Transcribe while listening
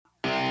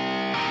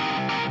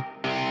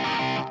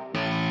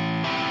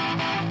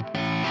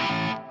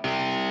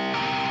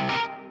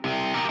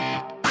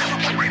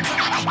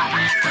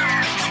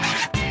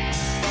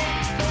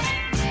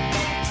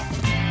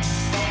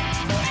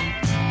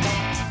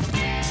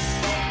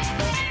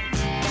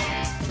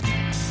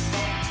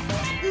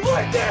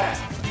like that?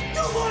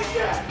 You like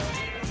that?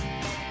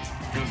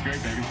 Feels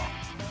great, baby.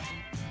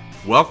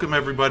 Welcome,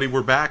 everybody.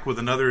 We're back with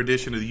another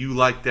edition of the You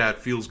Like That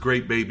Feels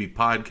Great Baby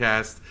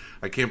podcast.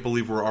 I can't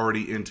believe we're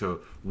already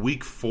into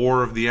week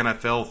 4 of the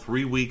NFL,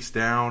 3 weeks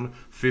down,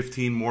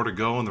 15 more to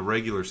go in the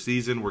regular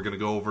season. We're going to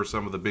go over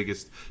some of the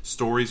biggest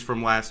stories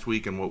from last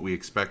week and what we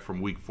expect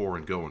from week 4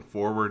 and going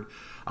forward.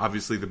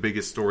 Obviously, the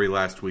biggest story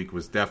last week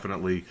was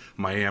definitely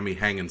Miami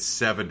hanging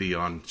 70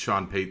 on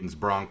Sean Payton's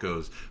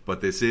Broncos,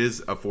 but this is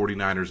a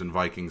 49ers and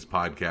Vikings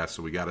podcast,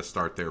 so we got to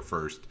start there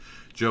first.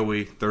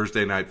 Joey,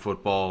 Thursday Night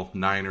Football,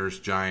 Niners,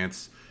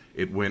 Giants,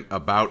 it went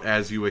about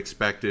as you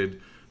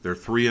expected. They're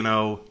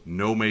 3-0,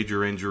 no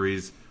major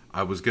injuries.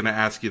 I was going to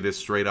ask you this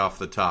straight off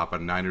the top,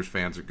 and Niners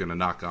fans are going to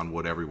knock on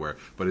wood everywhere,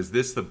 but is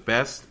this the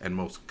best and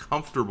most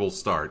comfortable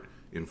start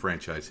in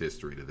franchise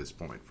history to this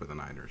point for the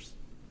Niners?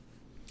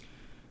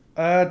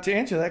 To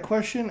answer that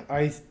question,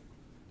 I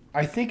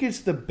think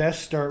it's the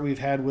best start we've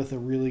had with a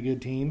really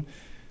good team.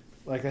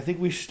 Like, I think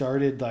we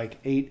started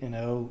like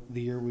 8-0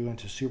 the year we went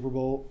to Super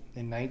Bowl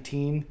in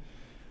 19,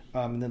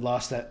 and then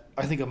lost that,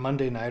 I think, a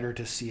Monday nighter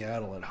to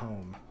Seattle at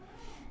home.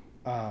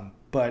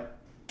 But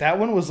that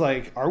one was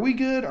like, are we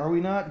good? Are we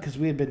not? Because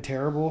we had been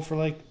terrible for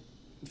like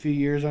a few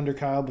years under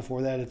Kyle.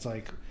 Before that, it's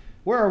like,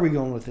 where are we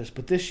going with this?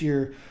 But this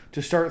year,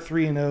 to start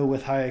 3-0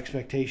 with high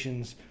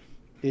expectations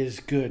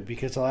is good,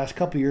 because the last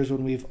couple of years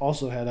when we've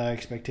also had high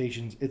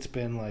expectations, it's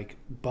been like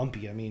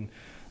bumpy. I mean,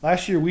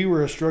 last year we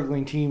were a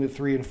struggling team at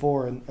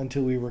 3-4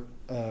 until we were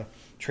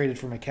traded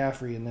for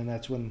McCaffrey, and then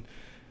that's when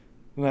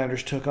the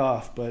Niners took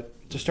off.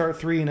 But to start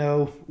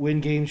 3-0,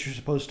 win games you're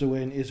supposed to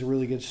win is a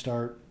really good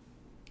start.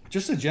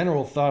 Just a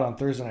general thought on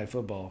Thursday Night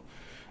Football.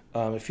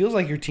 It feels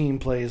like your team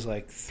plays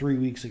like 3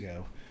 weeks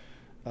ago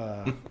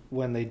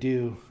when they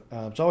do.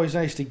 It's always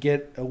nice to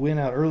get a win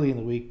out early in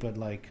the week, but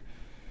like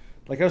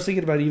I was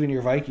thinking about even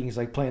your Vikings,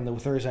 like playing the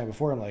Thursday night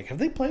before. I'm like, have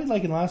they played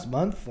like in the last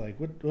month? Like,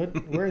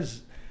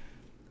 where's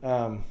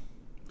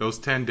those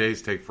 10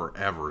 days take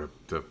forever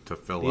to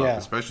fill up,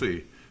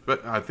 especially.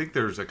 But I think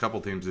there's a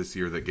couple teams this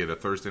year that get a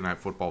Thursday Night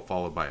Football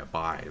followed by a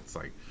bye. It's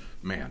like,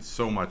 man,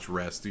 so much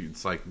rest.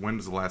 It's like, when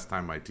was the last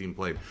time my team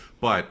played?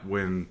 But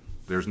when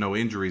there's no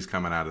injuries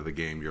coming out of the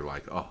game, you're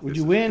like, oh, would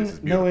you win?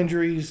 No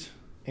injuries,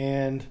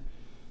 and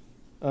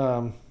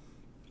you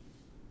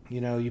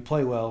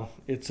play well.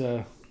 It's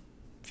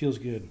feels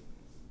good.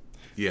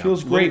 Yeah,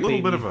 feels great. A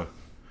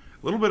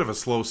little bit of a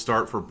slow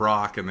start for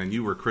Brock, and then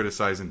you were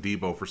criticizing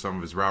Debo for some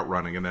of his route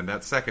running, and then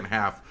that second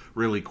half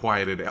really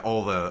quieted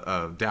all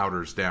the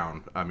doubters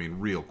down. I mean,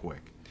 real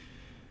quick.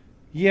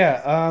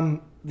 Yeah,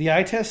 the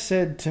eye test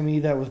said to me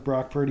that was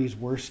Brock Purdy's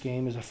worst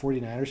game as a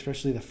 49er,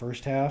 especially the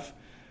first half.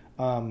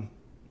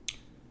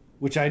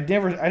 Which I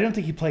don't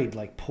think he played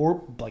like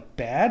poor, like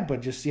bad,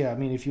 but just, I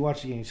mean, if you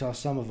watch the game, you saw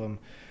some of them.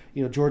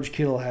 George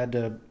Kittle had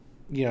to,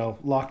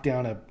 lock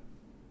down a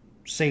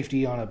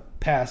safety on a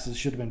pass that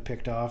should have been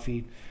picked off.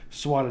 He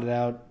swatted it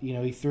out.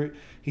 He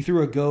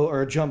threw a go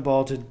or a jump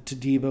ball to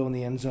Debo in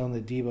the end zone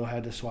that Debo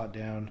had to swat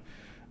down.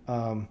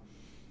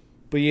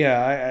 But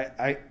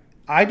yeah,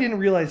 I didn't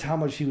realize how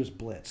much he was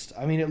blitzed.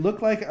 I mean, it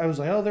looked like, I was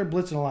like, oh, they're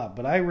blitzing a lot,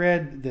 but I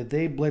read that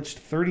they blitzed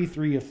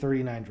 33 of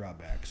 39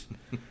 dropbacks,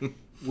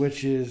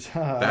 which is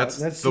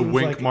that's the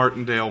Wink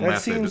Martindale method.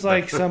 That seems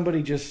like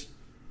somebody just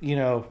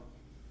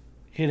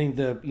hitting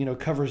the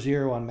cover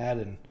zero on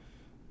Madden.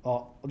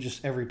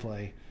 Just every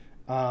play.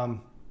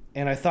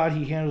 And I thought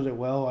he handled it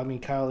well. I mean,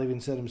 Kyle even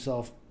said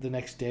himself the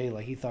next day,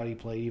 like, he thought he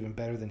played even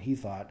better than he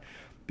thought,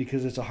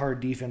 because it's a hard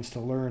defense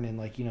to learn in,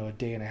 like, a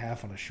day and a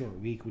half on a short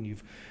week when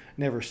you've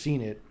never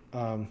seen it.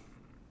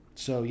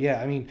 So,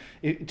 yeah, I mean,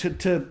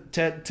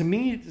 to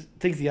me, I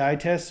think the eye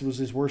test was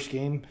his worst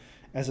game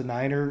as a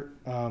Niner.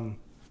 And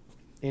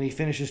he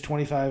finishes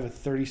 25 of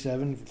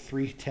 37,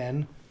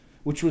 310,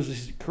 which was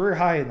his career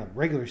high in the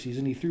regular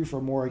season. He threw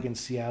for more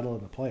against Seattle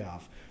in the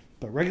playoff.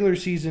 But regular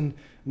season,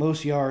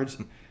 most yards,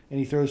 and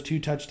he throws 2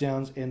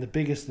 touchdowns, and the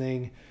biggest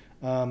thing,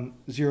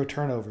 0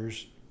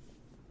 turnovers.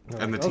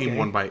 And the team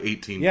won by 18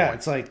 points. Yeah,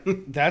 it's like,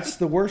 that's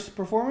the worst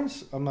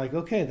performance? I'm like,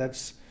 okay,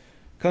 that's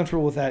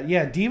comfortable with that.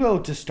 Yeah,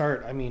 Debo to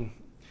start, I mean,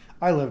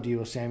 I love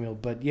Debo Samuel,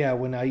 but yeah,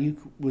 when Ayuk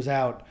was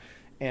out,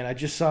 and I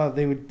just saw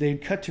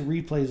they'd cut to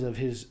replays of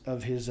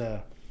his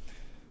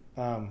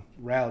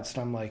routes,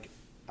 and I'm like,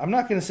 I'm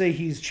not going to say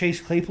he's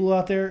Chase Claypool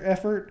out there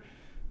effort,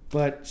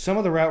 but some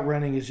of the route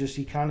running is just,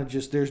 he kind of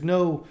just, there's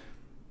no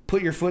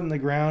put your foot in the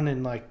ground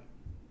and like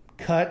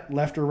cut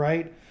left or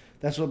right.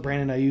 That's what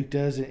Brandon Ayuk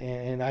does,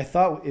 and I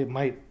thought it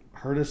might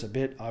hurt us a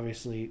bit.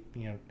 Obviously,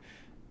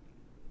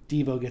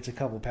 Debo gets a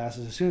couple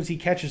passes. As soon as he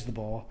catches the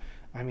ball,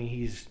 I mean,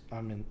 he's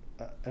an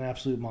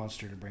absolute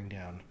monster to bring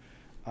down.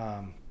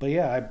 But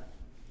yeah,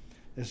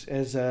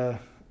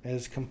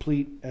 as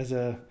complete as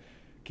a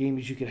game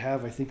as you could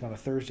have, I think, on a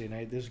Thursday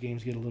night. Those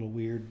games get a little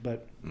weird,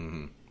 but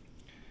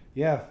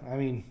yeah, I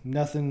mean,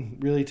 nothing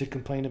really to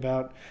complain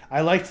about.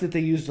 I liked that they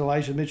used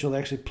Elijah Mitchell. They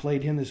actually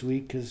played him this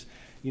week because,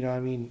 I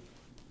mean,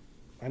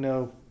 I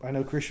know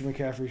Christian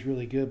McCaffrey's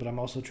really good, but I'm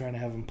also trying to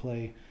have him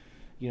play,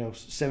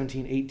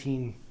 17,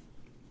 18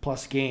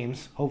 plus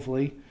games,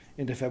 hopefully,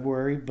 into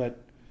February.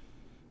 But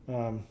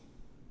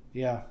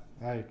yeah,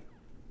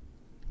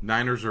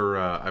 Niners are,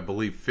 I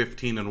believe,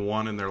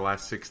 15-1 in their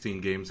last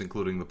 16 games,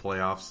 including the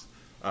playoffs.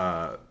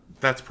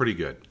 That's pretty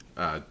good.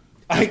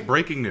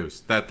 Breaking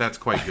news. That's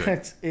quite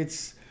good.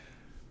 It's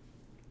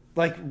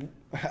like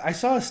I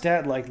saw a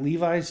stat like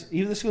Levi's.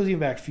 Even this goes even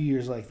back a few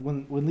years. Like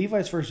when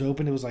Levi's first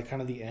opened, it was like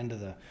kind of the end of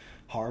the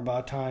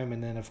Harbaugh time,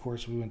 and then of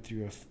course we went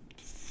through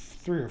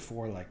 3 or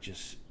 4 like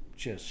just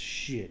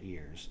shit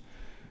years,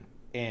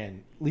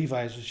 and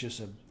Levi's was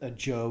just a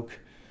joke.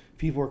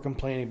 People were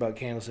complaining about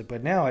Candlestick,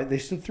 but now they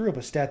still threw up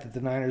a stat that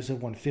the Niners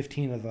have won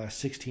 15 of the last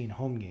 16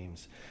 home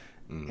games.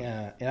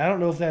 And I don't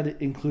know if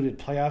that included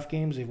playoff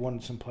games. They've won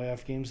some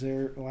playoff games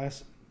there the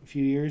last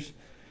few years.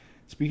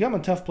 It's become a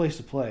tough place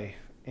to play,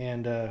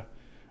 and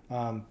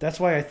that's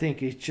why I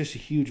think it's just a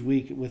huge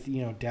week with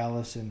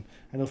Dallas, and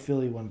I know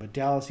Philly won, but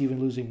Dallas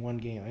even losing one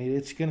game. I mean,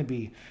 it's going to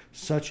be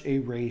such a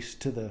race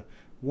to the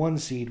 1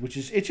 seed, which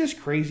is it's just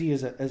crazy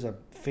as a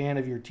fan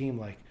of your team.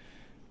 Like,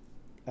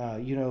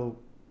 the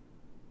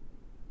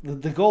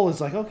goal is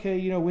like,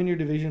 okay, win your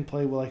division,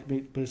 play well,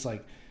 but it's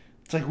like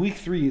week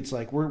 3. It's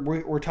like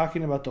we're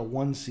talking about the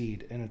 1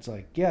 seed, and it's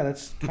like, yeah,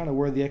 that's kind of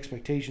where the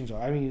expectations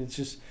are. I mean,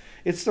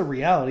 it's the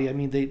reality. I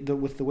mean,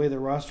 with the way the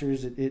roster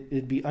is,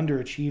 it'd be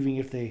underachieving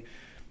if they.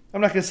 I'm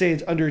not gonna say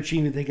it's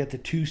underachieving if they get the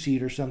 2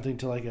 seed or something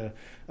to like a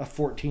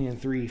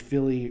 14-3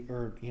 Philly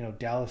or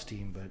Dallas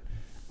team, but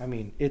I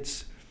mean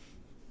it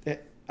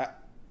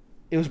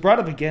was brought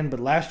up again, but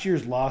last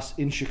year's loss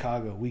in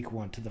Chicago week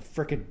 1 to the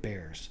frickin'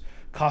 Bears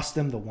cost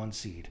them the 1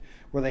 seed,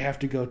 where they have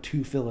to go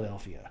to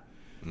Philadelphia.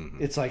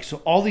 Mm-hmm. It's like, so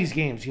all these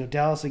games,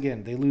 Dallas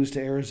again, they lose to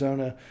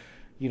Arizona.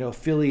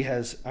 Philly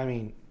has, I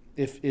mean,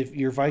 if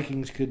your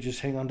Vikings could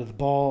just hang on to the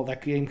ball,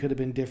 that game could have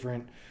been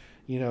different.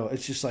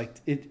 It's just like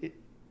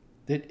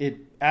it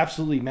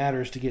absolutely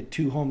matters to get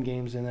 2 home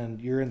games, and then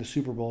you're in the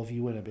Super Bowl if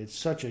you win it. It's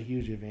such a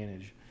huge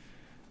advantage.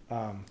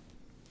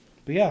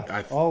 But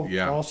yeah,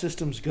 all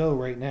systems go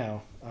right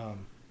now.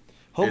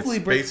 Hopefully,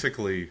 it's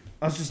basically.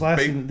 I was just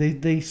laughing.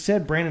 They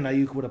said Brandon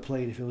Ayuk would have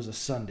played if it was a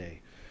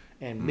Sunday,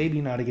 and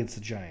maybe not against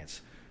the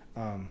Giants.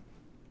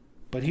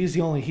 But he's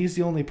the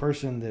only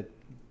person that,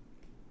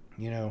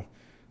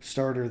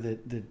 starter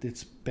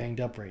that's banged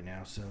up right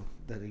now. So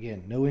that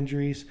again, no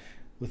injuries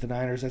with the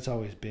Niners. That's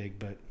always big.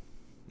 But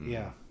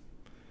yeah,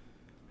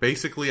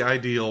 basically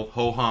ideal.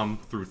 Ho hum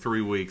through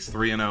 3 weeks,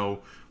 3-0.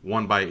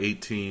 Won by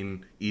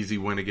 18, easy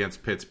win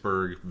against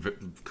Pittsburgh,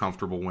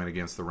 comfortable win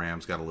against the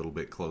Rams, got a little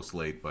bit close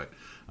late, but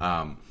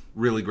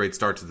really great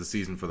start to the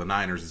season for the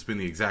Niners. It's been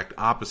the exact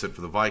opposite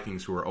for the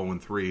Vikings, who are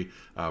 0-3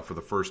 for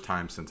the first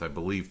time since, I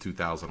believe,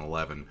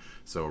 2011.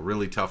 So a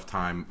really tough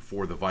time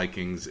for the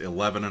Vikings.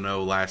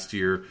 11-0 last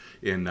year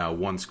in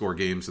 1-score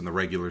games in the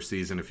regular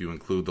season. If you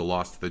include the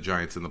loss to the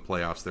Giants in the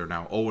playoffs, they're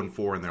now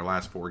 0-4 in their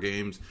last 4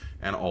 games,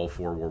 and all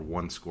 4 were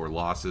 1-score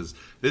losses.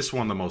 This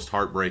one, the most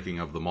heartbreaking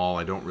of them all.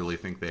 I don't really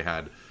think they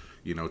had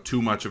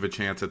too much of a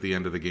chance at the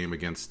end of the game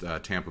against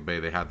Tampa Bay.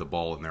 They had the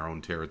ball in their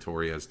own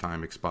territory as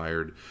time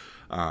expired.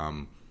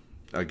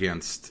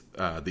 Against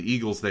the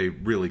Eagles, they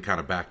really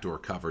kind of backdoor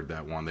covered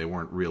that one. They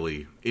weren't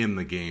really in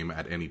the game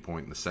at any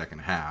point in the second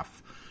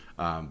half.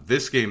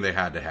 This game they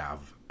had to have,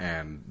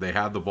 and they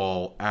had the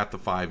ball at the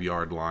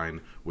 5-yard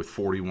line with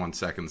 41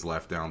 seconds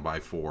left, down by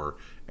 4,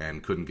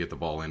 and couldn't get the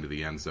ball into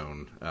the end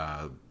zone.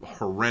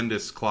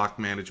 Horrendous clock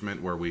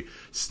management where we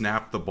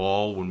snapped the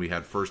ball when we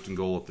had 1st and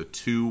goal at the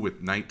 2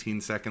 with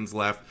 19 seconds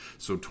left.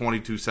 So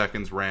 22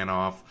 seconds ran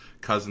off.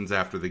 Cousins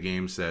after the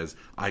game says,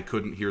 I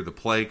couldn't hear the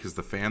play because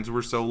the fans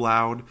were so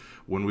loud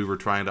when we were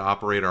trying to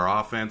operate our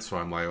offense. So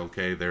I'm like,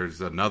 okay,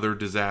 there's another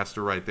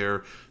disaster right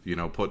there,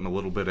 putting a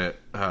little bit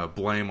of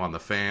blame on the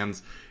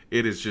fans.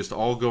 It is just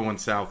all going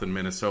south in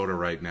Minnesota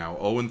right now.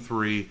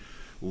 0-3.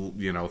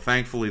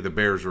 Thankfully the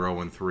Bears are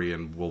 0-3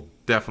 and will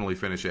definitely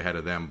finish ahead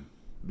of them,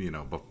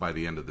 by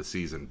the end of the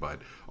season.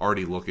 But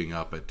already looking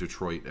up at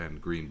Detroit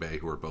and Green Bay,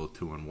 who are both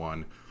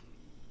 2-1.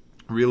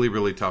 Really,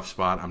 really tough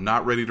spot. I'm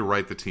not ready to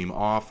write the team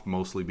off,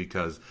 mostly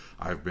because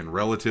I've been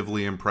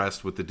relatively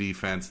impressed with the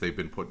defense. They've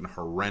been put in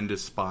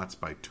horrendous spots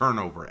by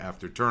turnover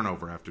after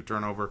turnover after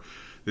turnover.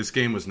 This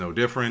game was no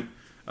different.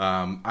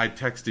 I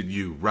texted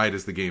you right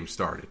as the game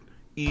started.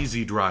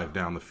 Easy drive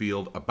down the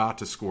field, about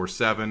to score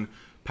 7.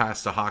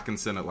 Pass to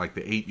Hawkinson at like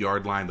the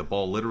 8-yard line. The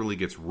ball literally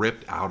gets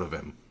ripped out of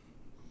him.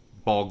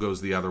 Ball goes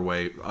the other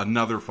way.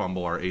 Another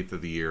fumble, our 8th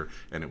of the year,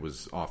 and it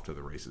was off to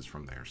the races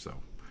from there. So,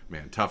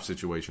 man, tough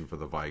situation for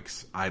the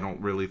Vikes. I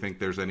don't really think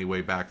there's any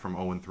way back from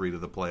 0-3 to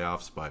the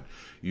playoffs, but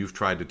you've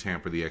tried to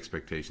tamper the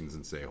expectations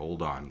and say,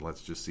 hold on,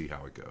 let's just see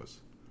how it goes.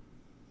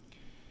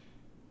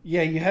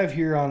 Yeah, you have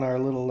here on our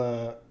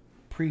little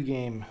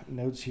pregame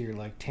notes here,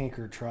 like, tank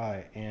or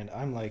try, and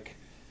I'm like,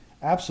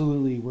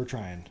 absolutely, we're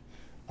trying.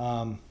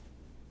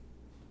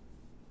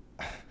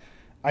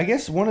 I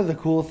guess one of the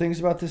cool things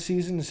about this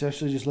season,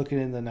 especially just looking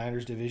in the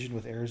Niners division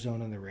with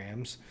Arizona and the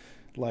Rams,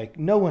 like,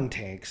 no one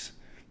tanks.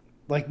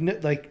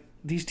 Like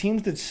these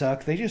teams that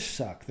suck, they just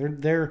suck.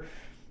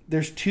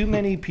 There's too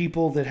many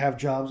people that have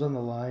jobs on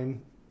the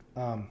line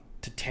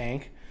to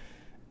tank,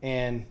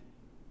 and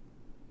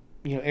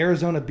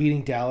Arizona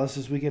beating Dallas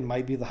this weekend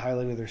might be the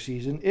highlight of their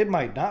season. It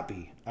might not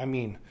be.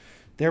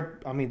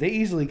 They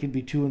easily could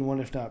be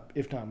 2-1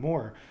 if not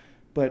more.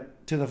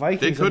 But to the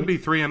Vikings, they could be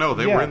 3-0.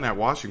 They were in that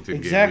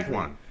Washington game week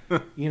 1.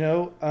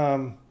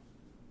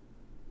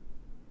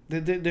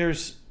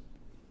 There's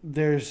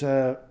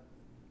I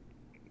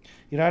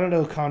don't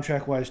know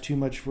contract wise too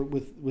much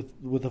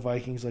with the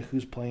Vikings, like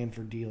who's playing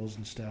for deals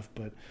and stuff,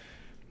 but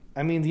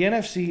the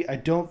NFC I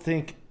don't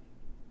think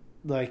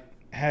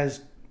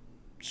has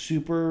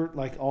super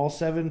all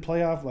 7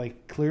 playoff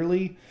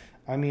clearly.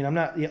 I'm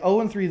not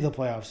 0-3 the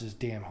playoffs is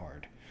damn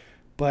hard,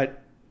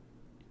 but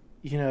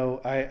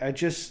I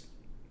just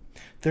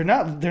they're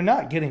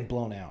not getting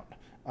blown out.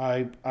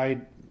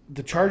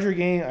 The Charger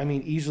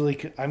game easily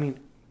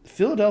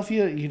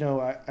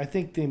Philadelphia, I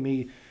think they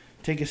may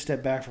take a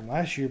step back from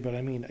last year, but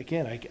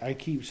again, I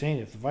keep saying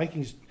if the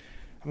Vikings,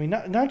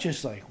 not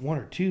just 1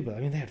 or 2, but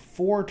they had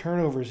 4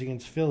 turnovers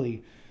against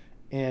Philly,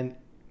 and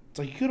it's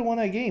you could have won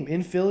that game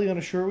in Philly on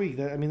a short week.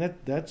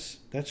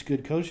 That's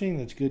good coaching.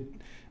 That's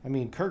good.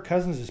 Kirk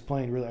Cousins is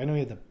playing really. I know he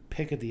had the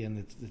pick at the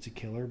end that's a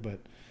killer,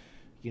 but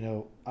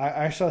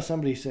I saw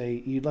somebody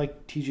say you'd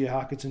like T.J.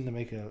 Hawkinson to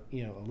make a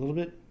little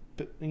bit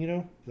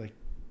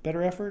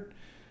better effort.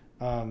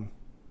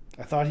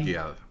 I thought he.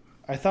 Yeah.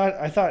 I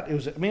thought it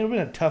was. It would have been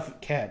a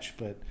tough catch,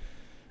 but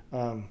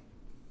the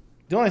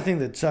only thing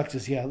that sucks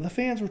is the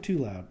fans were too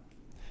loud.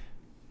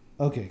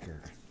 Okay,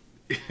 Kirk.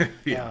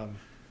 Yeah.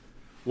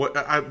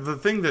 The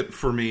thing that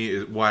for me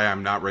is why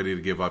I'm not ready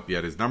to give up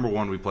yet is number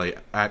one, we play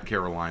at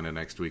Carolina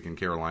next week, and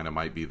Carolina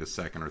might be the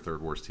second or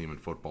third worst team in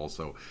football.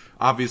 So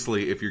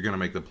obviously, if you're going to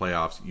make the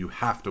playoffs, you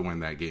have to win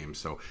that game.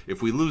 So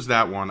if we lose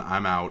that one,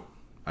 I'm out.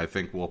 I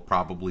think we'll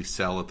probably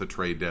sell at the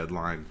trade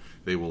deadline.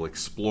 They will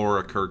explore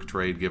a Kirk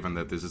trade, given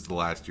that this is the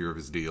last year of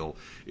his deal.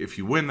 If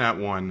you win that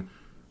one,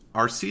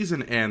 our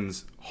season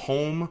ends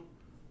home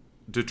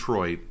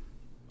Detroit,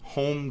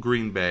 home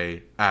Green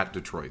Bay, at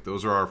Detroit.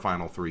 Those are our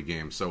final 3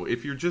 games. So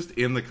if you're just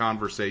in the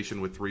conversation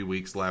with 3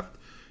 weeks left,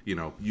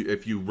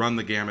 if you run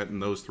the gamut in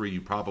those 3,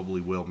 you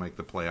probably will make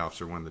the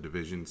playoffs or win the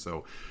division.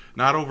 So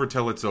not over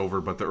till it's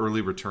over, but the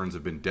early returns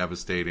have been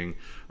devastating.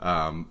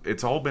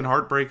 It's all been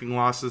heartbreaking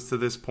losses to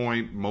this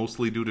point,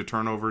 mostly due to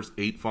turnovers,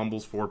 8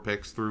 fumbles, 4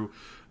 picks through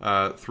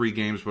 3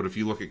 games. But if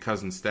you look at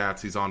Cousins'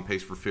 stats, he's on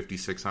pace for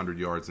 5,600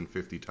 yards and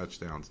 50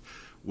 touchdowns.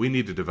 We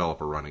need to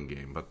develop a running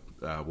game, but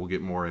we'll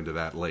get more into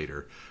that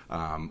later.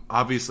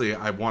 Obviously,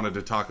 I wanted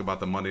to talk about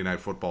the Monday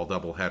Night Football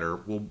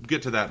doubleheader. We'll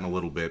get to that in a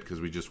little bit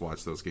because we just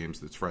watched those games.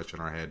 That's fresh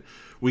in our head.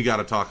 We got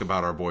to talk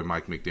about our boy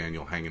Mike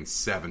McDaniel hanging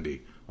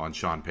 70 on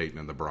Sean Payton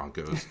and the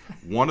Broncos.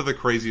 One of the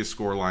craziest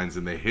score lines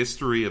in the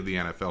history of the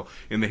NFL,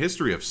 in the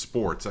history of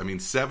sports.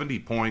 70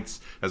 points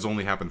has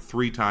only happened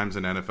 3 times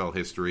in NFL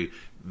history.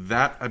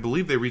 That, I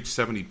believe they reached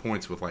 70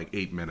 points with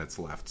 8 minutes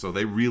left. So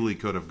they really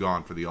could have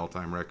gone for the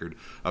all-time record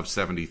of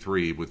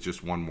 73 with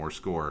just one more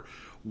score.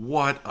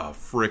 What a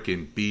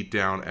frickin'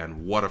 beatdown,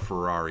 and what a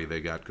Ferrari they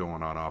got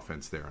going on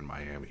offense there in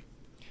Miami.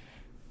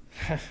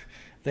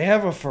 They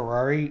have a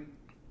Ferrari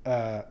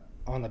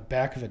on the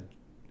back of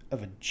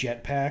a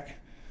jetpack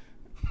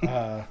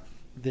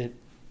that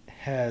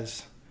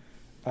has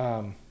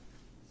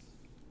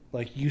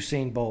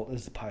Usain Bolt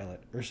as the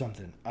pilot or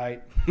something.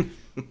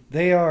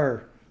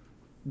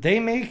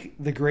 They make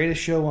the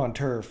greatest show on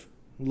turf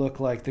look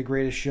like the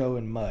greatest show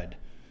in mud.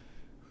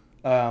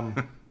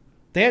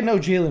 They had no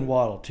Jalen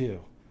Waddle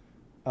too.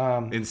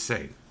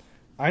 Insane.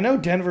 I know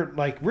Denver,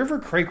 River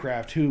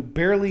Craycraft, who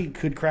barely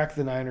could crack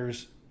the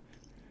Niners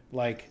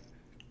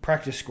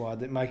practice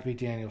squad that Mike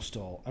McDaniel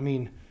stole.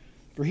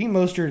 Raheem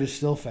Mostert is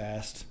still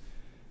fast.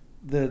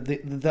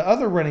 The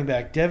other running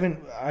back,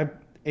 Devin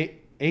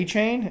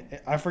A-Chain,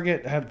 I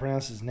forget how to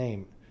pronounce his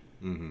name.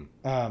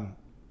 Mm-hmm.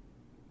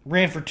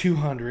 Ran for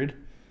 200.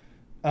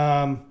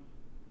 When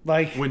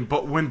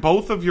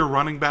both of your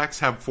running backs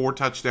have 4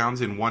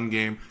 touchdowns in one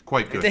game,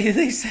 quite good.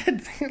 They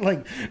said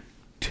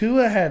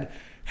Tua had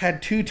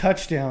 2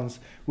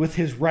 touchdowns with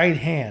his right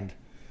hand.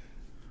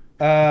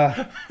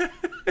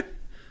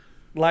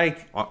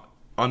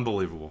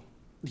 Unbelievable.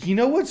 You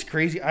know what's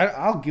crazy?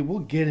 We'll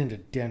get into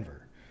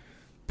Denver,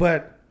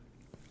 but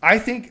I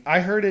think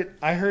I heard it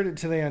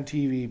today on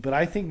TV. But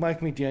I think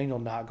Mike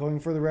McDaniel not going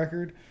for the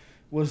record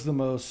was the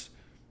most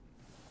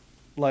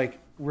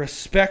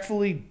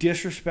respectfully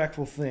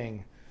disrespectful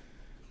thing.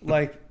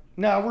 No,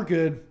 we're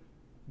good.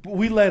 But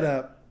we let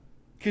up.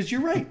 Because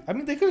you're right.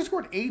 They could have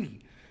scored 80.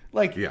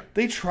 Yeah.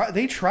 They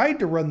tried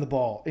to run the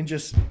ball and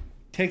just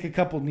take a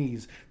couple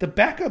knees. The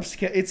backups,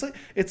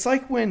 it's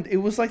like when it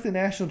was the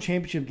national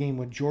championship game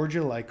when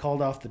Georgia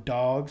called off the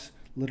dogs,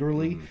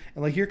 literally.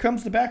 Mm-hmm. And here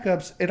comes the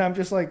backups, and I'm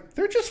just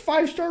they're just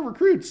 5-star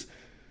recruits.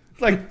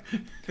 They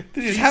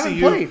just haven't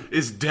played.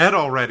 Is dead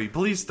already.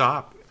 Please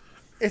stop.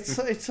 It's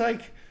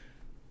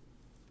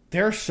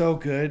they're so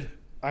good.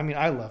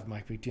 I love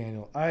Mike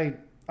McDaniel.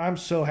 I'm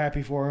so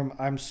happy for him.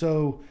 I'm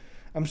so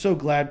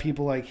glad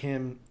people like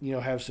him,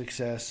 have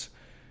success.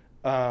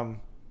 They're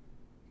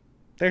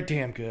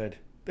damn good.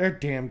 They're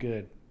damn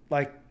good.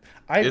 Like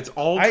it's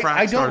all track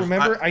I don't stars.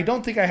 remember. I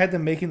don't think I had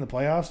them making the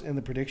playoffs in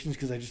the predictions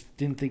because I just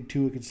didn't think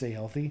Tua could stay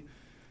healthy.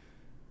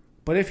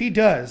 But if he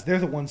does, they're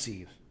the 1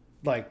 seed.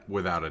 Like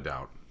without a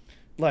doubt.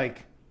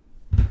 Like,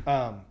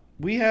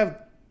 we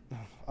have.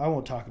 I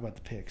won't talk about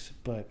the picks,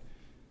 but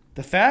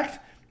the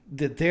fact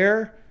that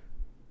they're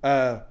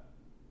a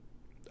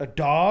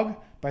dog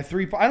by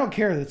 3. I don't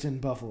care that it's in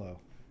Buffalo.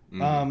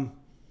 Mm-hmm.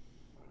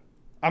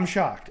 I'm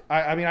shocked.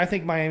 I mean, I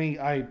think Miami.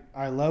 I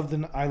love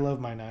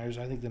my Niners.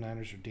 I think the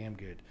Niners are damn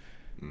good.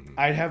 Mm-hmm.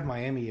 I'd have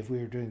Miami if we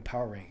were doing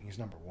power rankings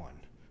number 1.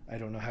 I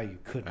don't know how you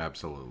could.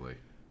 Absolutely.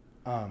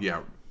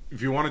 Yeah.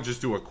 If you want to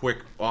just do a quick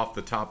off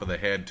the top of the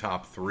head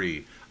top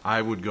 3,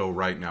 I would go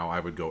right now. I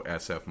would go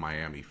SF,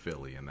 Miami,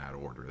 Philly in that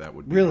order. That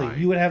would be really.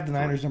 You would have the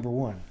Niners number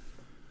 1.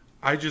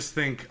 I just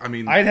think. I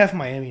mean, I'd have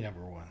Miami number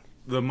 1.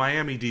 The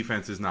Miami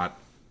defense is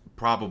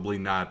probably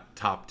not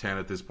top 10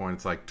 at this point.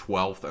 It's like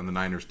 12th, and the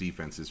Niners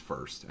defense is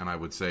first. And I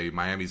would say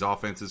Miami's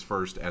offense is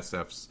first.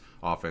 SF's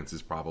offense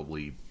is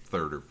probably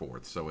 3rd or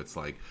 4th. So it's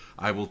like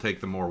I will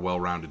take the more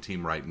well-rounded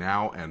team right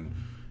now, and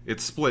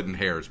it's split in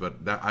hairs, but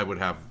I would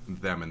have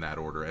them in that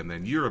order. And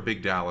then you're a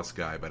big Dallas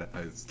guy, but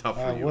it's tough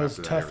for you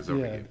after that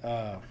Arizona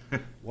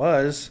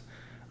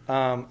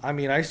game. I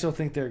mean, I still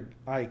think they're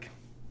like.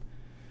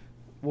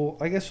 Well,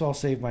 I guess I'll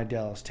save my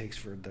Dallas takes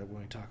for that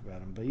when we talk about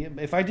them. But yeah,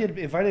 if I did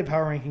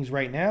power rankings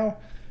right now,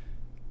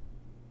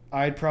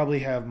 I'd probably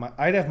have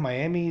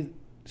Miami,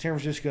 San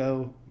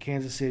Francisco,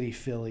 Kansas City,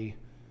 Philly,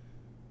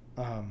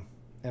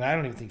 and I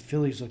don't even think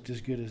Philly's looked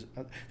as good as.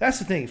 That's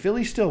the thing.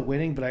 Philly's still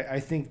winning, but I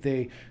think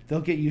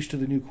they'll get used to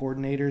the new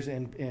coordinators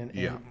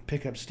and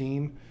pick up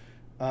steam.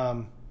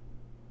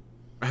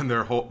 And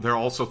they're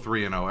also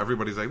 3-0.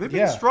 Everybody's like they've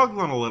been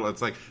struggling a little.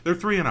 It's like they're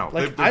 3-0.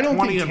 Like, they're I don't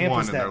 20-1 think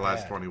Tampa's in their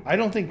last 21. I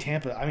don't think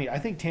Tampa. I mean, I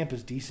think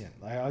Tampa's decent.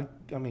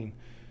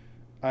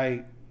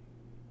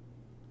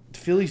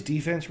 Philly's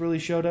defense really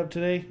showed up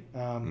today.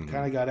 Kind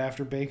of got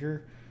after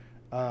Baker,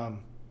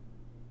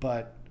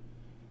 but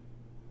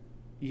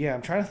yeah,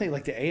 I'm trying to think.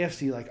 Like the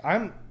AFC, like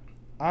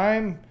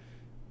I'm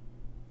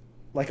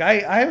like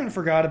I haven't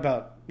forgot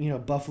about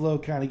Buffalo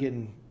kind of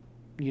getting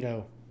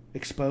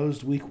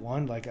exposed week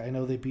 1. Like I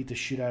know they beat the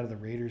shit out of the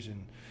Raiders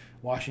in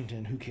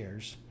Washington. Who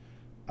cares?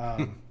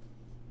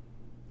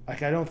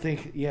 Like I don't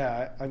think.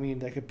 Yeah, I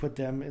mean I could put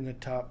them in the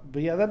top.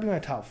 But yeah, that'd be my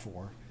top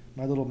 4.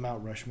 My little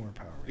Mount Rushmore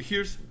power.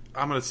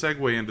 I'm going to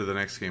segue into the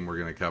next game we're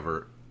going to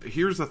cover.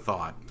 Here's a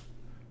thought: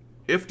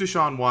 if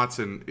Deshaun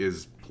Watson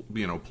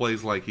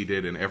plays like he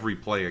did in every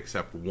play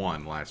except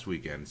one last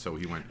weekend, so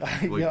he went.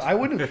 I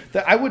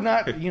would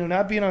not.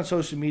 Not being on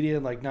social media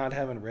and like not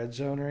having red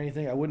zone or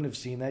anything. I wouldn't have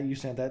seen that. You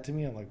sent that to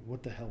me. I'm like,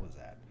 what the hell was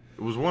that?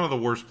 It was one of the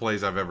worst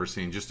plays I've ever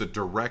seen. Just a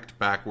direct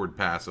backward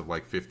pass of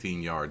like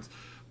 15 yards.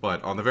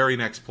 But on the very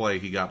next play,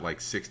 he got like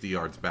 60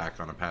 yards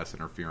back on a pass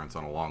interference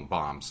on a long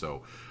bomb.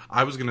 So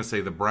I was going to say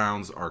the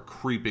Browns are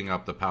creeping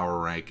up the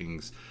power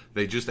rankings.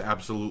 They just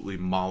absolutely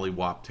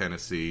mollywopped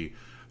Tennessee.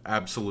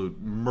 Absolute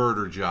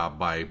murder job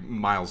by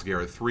Myles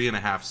Garrett.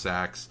 3.5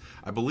 sacks.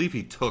 I believe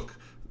he took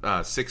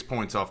 6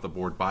 points off the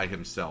board by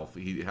himself.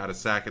 He had a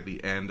sack at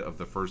the end of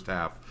the first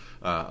half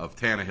of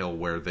Tannehill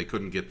where they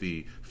couldn't get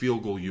the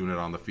field goal unit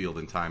on the field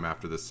in time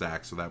after the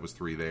sack, so that was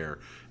 3 there.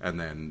 And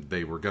then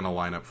they were going to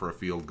line up for a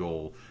field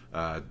goal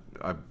at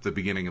the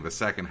beginning of the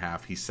second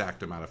half. He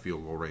sacked him out of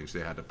field goal range.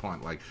 They had to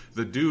punt. Like,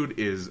 the dude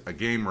is a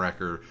game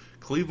wrecker.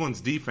 Cleveland's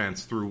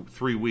defense through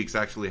 3 weeks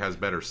actually has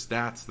better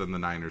stats than the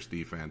Niners'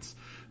 defense.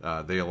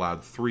 They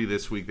allowed 3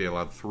 this week. They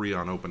allowed 3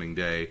 on opening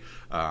day.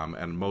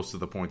 And most of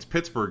the points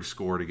Pittsburgh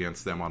scored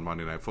against them on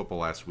Monday Night Football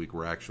last week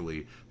were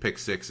actually pick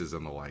sixes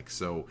and the like.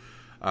 So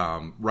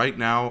right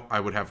now, I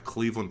would have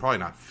Cleveland probably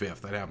not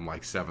 5th. I'd have them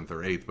like 7th or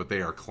 8th, but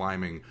they are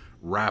climbing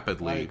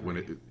rapidly.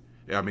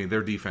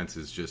 Their defense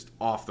is just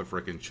off the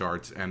frickin'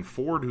 charts. And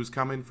Ford, who's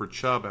come in for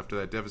Chubb after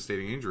that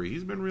devastating injury,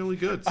 he's been really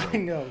good. So. I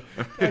know.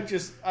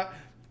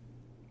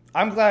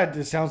 I'm glad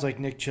it sounds like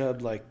Nick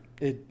Chubb, like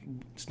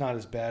it's not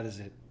as bad as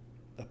it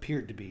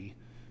appeared to be.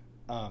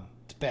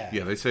 It's bad.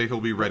 Yeah, they say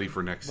he'll be ready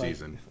for next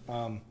season.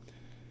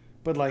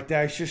 But like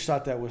that, I just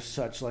thought that was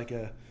such like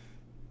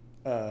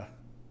a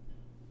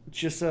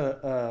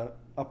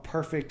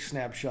perfect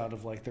snapshot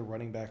of like the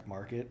running back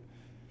market.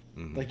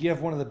 Mm-hmm. Like you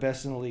have one of the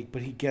best in the league,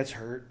 but he gets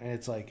hurt, and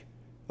it's like,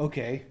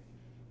 okay,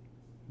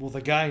 well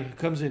the guy who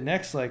comes in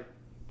next like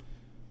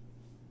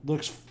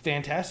looks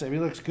fantastic. I mean,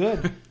 he looks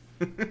good.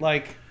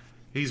 Like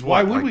he's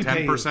why what, would like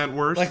we 10%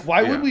 worse? Like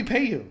why would we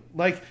pay you?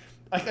 Like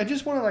I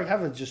just want to like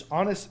have a just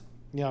honest.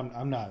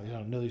 I'm not. I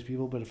don't know these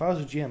people, but if I was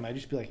a GM, I'd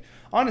just be like,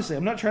 honestly,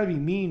 I'm not trying to be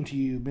mean to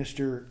you,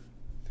 Mr.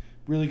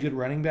 Really good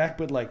running back,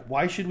 but like,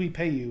 why should we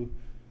pay you?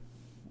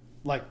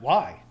 Like,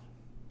 why?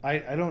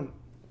 I don't.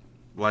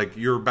 Like,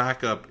 your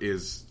backup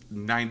is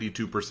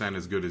 92%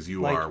 as good as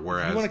you like, are,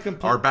 whereas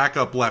our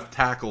backup left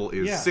tackle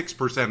is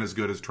 6% as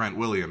good as Trent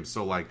Williams.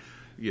 So, like,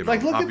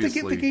 like look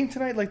obviously, at the game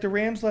tonight. Like the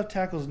Rams left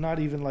tackle is not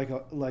even like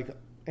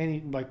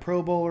any like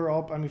Pro Bowl or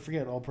all. I mean,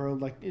 forget all pro.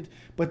 Like it,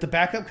 but the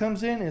backup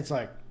comes in, and it's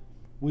like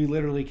we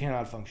literally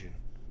cannot function.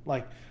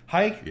 Like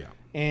Hike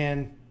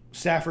and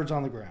Stafford's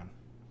on the ground.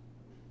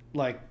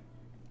 like,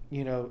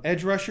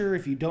 edge rusher,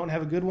 if you don't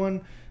have a good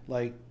one,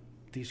 like,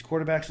 these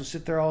quarterbacks will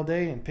sit there all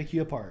day and pick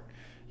you apart.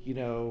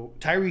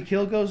 Tyreek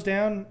Hill goes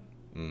down.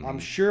 Mm-hmm. I'm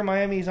sure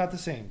Miami's not the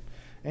same.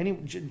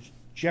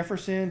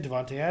 Jefferson,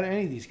 Devontae Adams,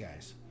 any of these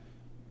guys.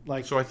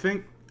 So I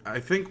think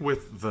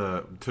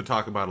to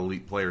talk about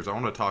elite players, I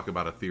want to talk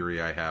about a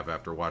theory I have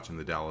after watching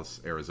the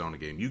Dallas-Arizona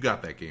game. You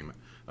got that game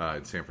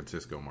in San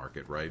Francisco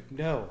market, right?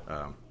 No.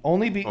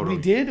 We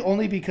did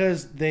only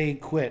because they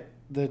quit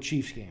the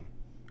Chiefs game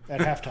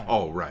at halftime.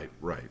 Oh, right.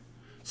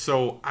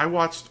 So I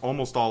watched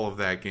almost all of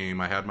that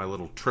game. I had my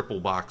little triple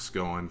box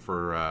going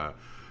for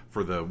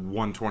the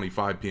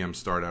 1:25 p.m.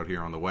 start out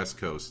here on the West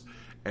Coast.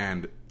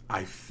 And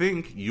I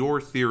think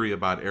your theory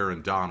about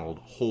Aaron Donald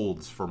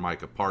holds for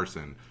Micah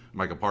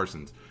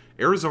Parsons.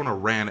 Arizona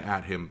ran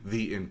at him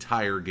the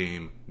entire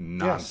game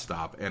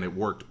nonstop, and it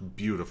worked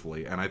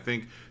beautifully. And I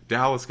think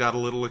Dallas got a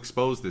little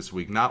exposed this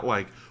week. Not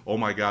like, oh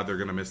my God, they're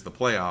going to miss the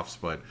playoffs,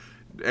 but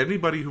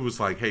anybody who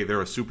was like, hey,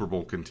 they're a Super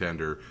Bowl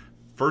contender.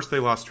 First, they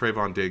lost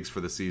Trayvon Diggs for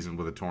the season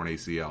with a torn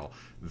ACL.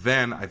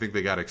 Then, I think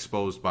they got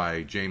exposed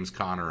by James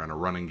Conner and a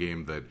running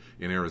game that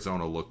in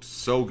Arizona looked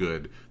so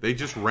good. They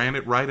just ran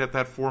it right at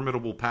that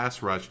formidable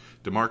pass rush.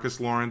 DeMarcus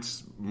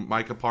Lawrence,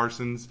 Micah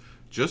Parsons,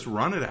 just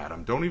run it at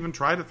him. Don't even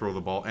try to throw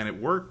the ball. And it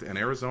worked, and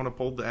Arizona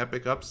pulled the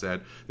epic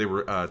upset. They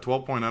were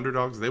 12-point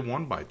underdogs. They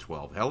won by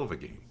 12. Hell of a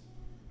game.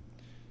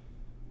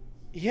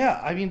 Yeah,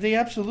 I mean, they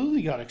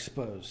absolutely got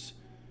exposed.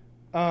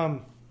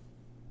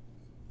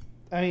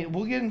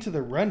 We'll get into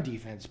the run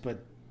defense,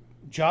 but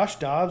Josh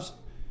Dobbs,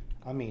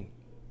 I'm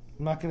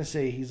not going to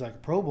say he's like a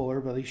Pro Bowler,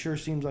 but he sure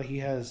seems like he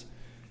has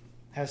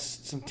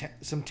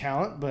some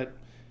talent. But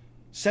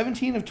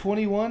 17 of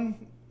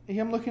 21,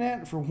 I'm looking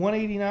at for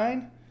 189,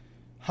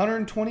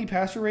 120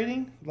 passer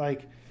rating.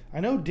 Like, I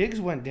know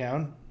Diggs went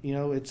down.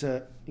 It's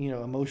a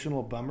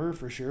emotional bummer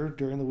for sure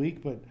during the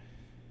week, but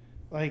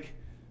like,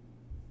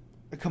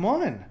 come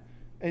on,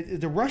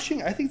 the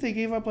rushing. I think they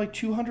gave up like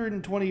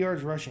 220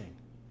 yards rushing.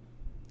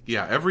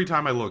 Yeah, every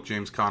time I looked,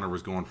 James Conner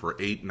was going for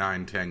 8,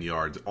 9, 10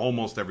 yards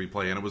almost every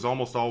play, and it was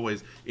almost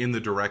always in the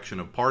direction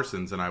of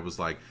Parsons, and I was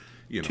like,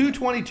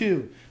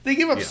 222. They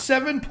give up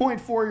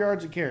 7.4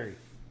 yards a carry.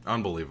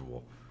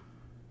 Unbelievable.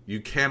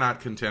 You cannot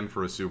contend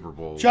for a Super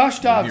Bowl. Josh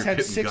Dobbs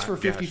had 6 for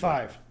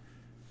 55.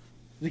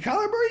 Did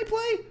Kyler Murray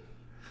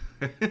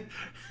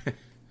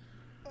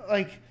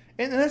play?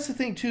 And that's the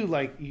thing, too,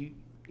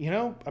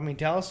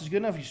 Dallas is good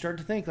enough. You start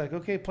to think, like,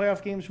 okay,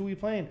 playoff games, who are we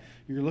playing?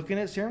 You're looking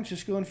at San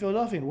Francisco and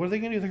Philadelphia. And what are they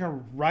going to do? They're going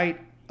to right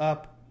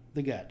up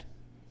the gut.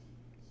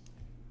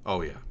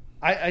 Oh, yeah.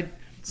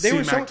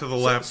 C-Mac to the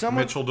left,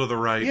 Mitchell to the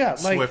right,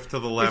 Swift to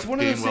the left, it's one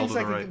of those Gainwell things, to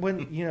the right.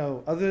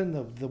 When, other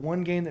than the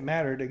one game that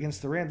mattered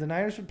against the Rams, the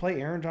Niners would play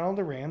Aaron Donald,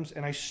 the Rams,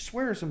 and I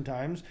swear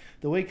sometimes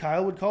the way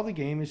Kyle would call the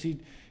game is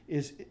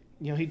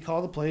he'd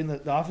call the play, and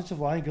the offensive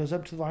line goes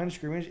up to the line of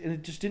scrimmage, and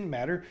it just didn't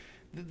matter.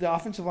 The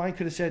offensive line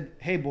could have said,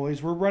 hey,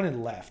 boys, we're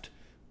running left.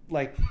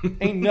 Like,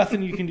 ain't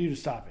nothing you can do to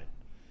stop it.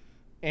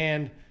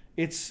 And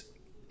it's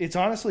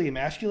honestly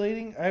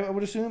emasculating, I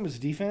would assume, as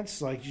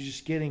defense. Like, you're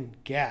just getting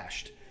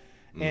gashed.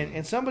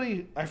 And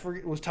somebody, I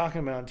forget, was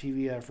talking about on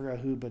TV, I forgot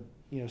who, but,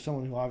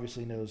 someone who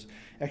obviously knows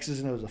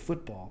X's and O's of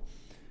football.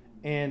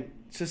 And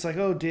it's just like,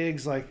 oh,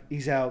 Diggs, like,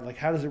 he's out. Like,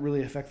 how does it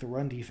really affect the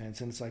run defense?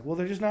 And it's like, well,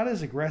 they're just not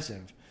as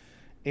aggressive.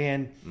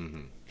 And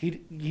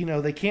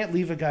they can't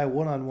leave a guy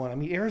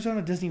one-on-one.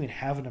 Arizona doesn't even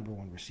have a number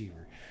one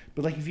receiver.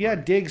 But, like, if you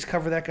had Diggs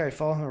cover that guy,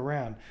 follow him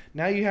around,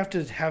 now you have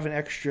to have an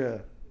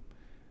extra,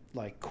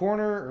 like,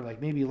 corner or,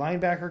 like, maybe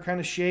linebacker kind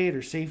of shade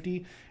or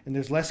safety, and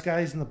there's less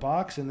guys in the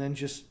box. And then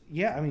just,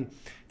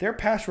 their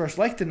pass rush,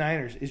 like the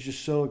Niners, is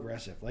just so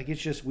aggressive. Like,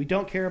 it's just, we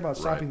don't care about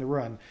stopping the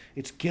run.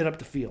 It's get up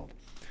the field.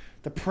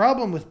 The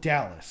problem with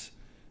Dallas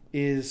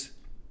is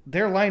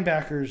their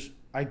linebackers,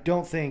 I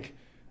don't think,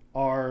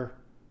 are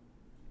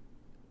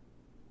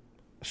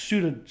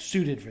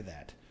suited for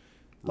that.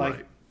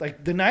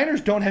 Like the Niners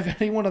don't have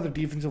anyone on the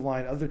defensive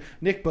line other.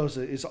 Nick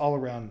Bosa is all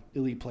around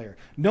elite player.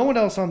 No one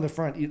else on the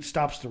front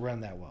stops the run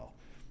that well.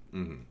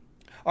 Mm-hmm.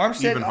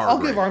 Armstead, I'll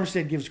give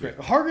Armstead gives credit.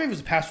 Yeah. Hargrave is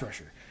a pass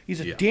rusher.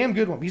 He's a damn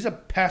good one. He's a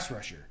pass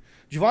rusher.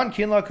 Javon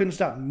Kinlaw couldn't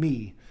stop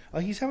me.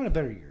 He's having a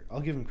better year. I'll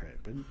give him credit.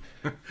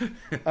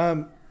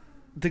 But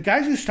the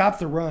guys who stop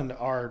the run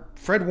are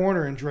Fred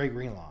Warner and Dre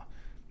Greenlaw.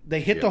 They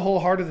hit the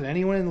hole harder than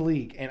anyone in the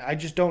league, and I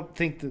just don't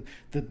think the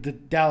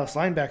Dallas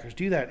linebackers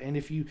do that. And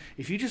if you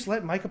just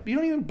let Micah, you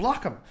don't even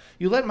block him.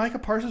 You let Micah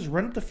Parsons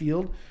run up the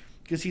field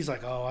because he's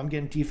like, oh, I'm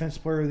getting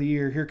Defensive Player of the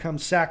Year. Here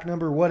comes sack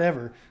number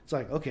whatever. It's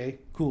like, okay,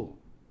 cool.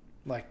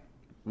 Like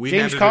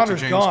James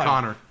Conner's gone.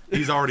 Conner.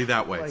 He's already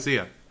that way. See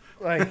ya.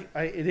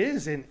 It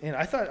is, and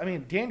I thought,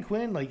 Dan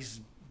Quinn, he's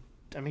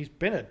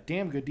been a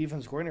damn good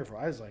defensive coordinator for.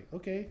 I was like,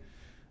 okay,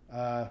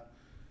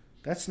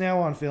 that's now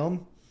on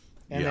film.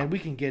 And then we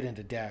can get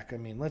into Dak.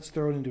 Let's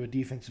throw it into a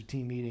defensive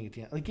team meeting at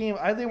the end. The game,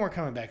 they weren't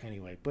coming back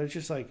anyway. But it's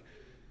just like,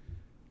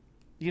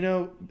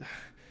 you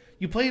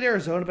played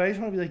Arizona, but I just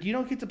want to be like, you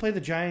don't get to play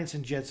the Giants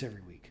and Jets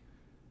every week,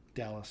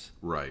 Dallas.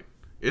 Right.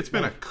 It's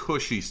been a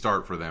cushy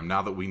start for them.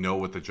 Now that we know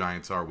what the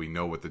Giants are, we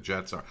know what the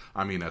Jets are.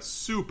 I mean, a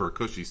super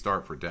cushy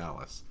start for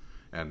Dallas.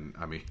 And,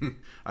 I mean,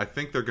 I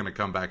think they're going to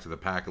come back to the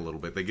pack a little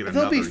bit. They get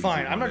another They'll be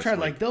fine. I'm not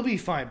trying to, they'll be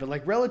fine.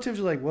 But, relative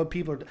to, what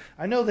people are...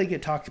 I know they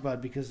get talked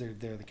about because they're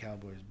the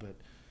Cowboys. But,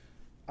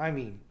 I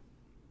mean,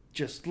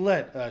 just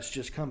let us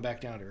just come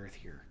back down to earth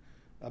here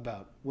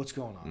about what's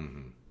going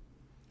on.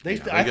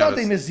 Mm-hmm. I thought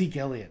they missed Zeke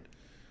Elliott.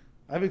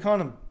 I've been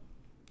calling him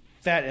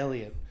Fat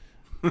Elliott.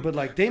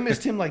 But, they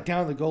missed him,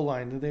 down the goal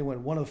line, and they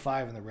went 1 of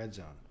 5 in the red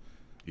zone.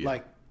 Yeah.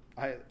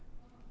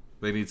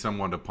 They need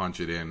someone to punch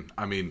it in.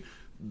 I mean,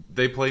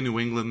 they play New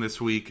England this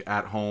week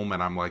at home,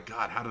 and I'm like,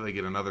 God, how do they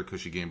get another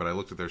cushy game? But I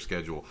looked at their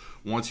schedule.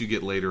 Once you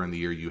get later in the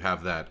year, you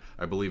have that,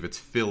 I believe it's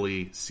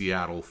Philly,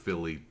 Seattle,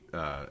 Philly,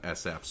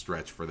 SF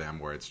stretch for them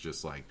where it's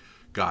just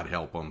God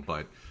help them.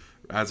 But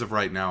as of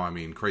right now, I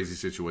mean, crazy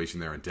situation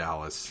there in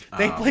Dallas.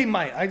 They play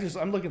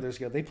I'm looking at their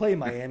schedule. They play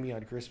Miami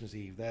on Christmas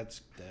Eve.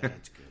 That's good.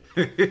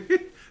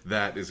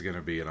 That is going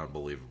to be an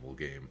unbelievable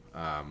game.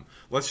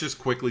 Let's just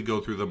quickly go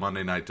through the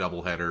Monday night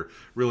doubleheader.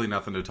 Really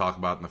nothing to talk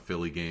about in the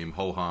Philly game.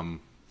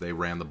 Ho-hum, they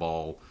ran the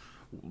ball,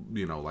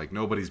 like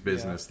nobody's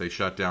business. Yeah. They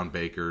shut down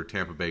Baker.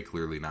 Tampa Bay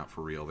clearly not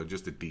for real. They're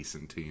just a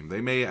decent team.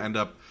 They may end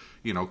up,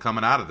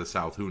 coming out of the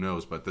South. Who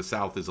knows? But the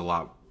South is a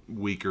lot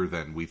weaker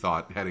than we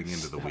thought heading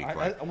into the week.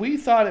 We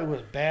thought it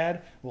was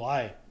bad.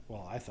 I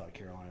thought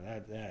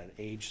Carolina that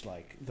aged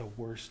like the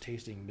worst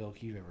tasting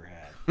milk you've ever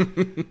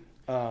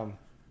had.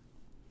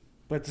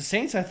 But the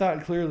Saints, I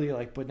thought clearly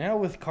but now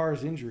with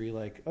Carr's injury,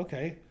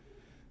 okay,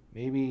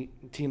 maybe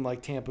a team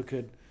like Tampa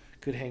could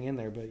hang in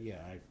there. But yeah,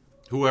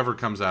 whoever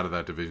comes out of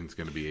that division is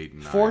going to be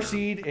 8-9, 4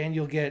 seed, and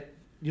you'll get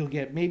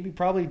maybe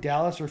probably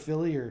Dallas or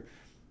Philly or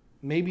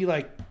maybe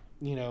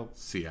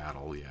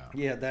Seattle,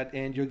 that,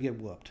 and you'll get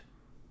whooped.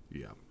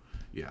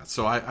 Yeah.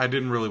 So I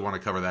didn't really want to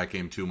cover that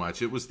game too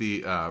much. It was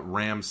the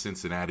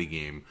Rams-Cincinnati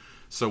game.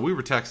 So we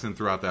were texting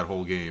throughout that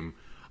whole game.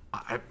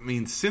 I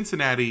mean,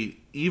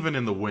 Cincinnati, even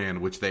in the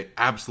win, which they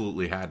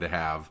absolutely had to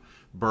have,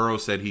 Burrow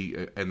said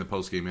in the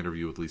post-game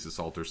interview with Lisa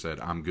Salter, said,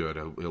 I'm good.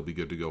 He'll be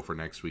good to go for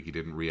next week. He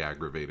didn't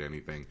re-aggravate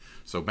anything.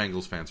 So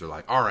Bengals fans are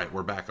like, all right,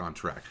 we're back on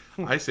track.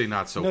 I say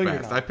not so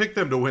fast. I picked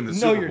them to win the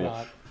Super Bowl. No, you're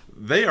not.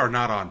 They are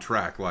not on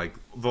track. The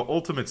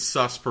ultimate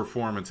sus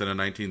performance in a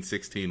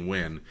 1916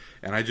 win.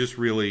 And I just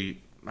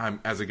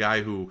I'm as a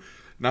guy who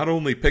not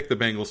only picked the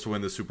Bengals to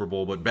win the Super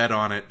Bowl, but bet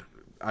on it,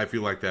 I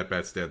feel like that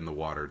bet's dead in the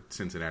water.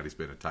 Cincinnati's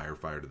been a tire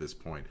fire to this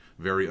point.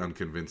 Very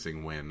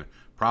unconvincing win.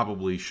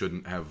 Probably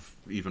shouldn't have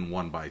even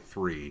won by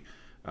 3.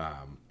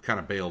 Kind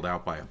of bailed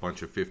out by a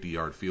bunch of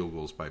 50-yard field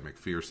goals by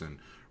McPherson.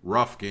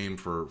 Rough game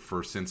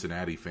for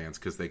Cincinnati fans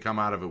because they come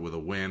out of it with a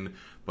win,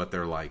 but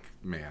they're like,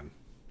 man,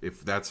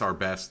 if that's our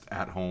best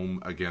at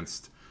home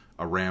against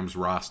a Rams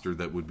roster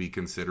that would be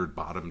considered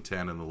bottom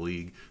 10 in the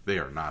league, they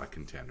are not a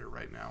contender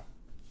right now.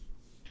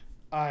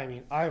 I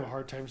mean, I have a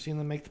hard time seeing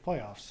them make the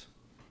playoffs.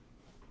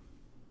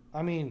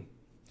 I mean,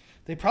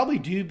 they probably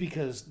do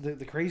because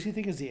the crazy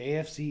thing is the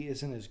AFC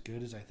isn't as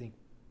good as I think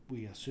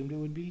we assumed it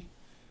would be.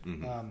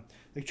 Mm-hmm.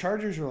 The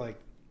Chargers are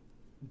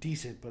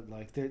decent, but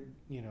they're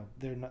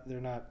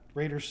not.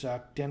 Raiders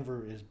suck.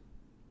 Denver is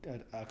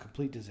a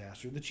complete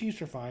disaster. The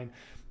Chiefs are fine.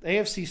 The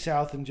AFC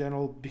South in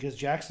general, because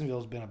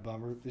Jacksonville's been a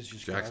bummer. Is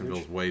just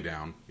Jacksonville's garbage. Way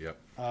down. Yep.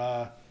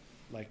 I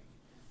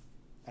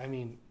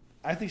mean,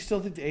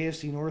 still think the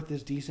AFC North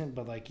is decent,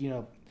 but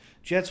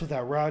Jets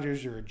without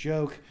Rodgers are a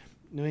joke.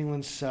 New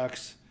England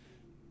sucks.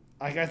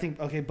 I think,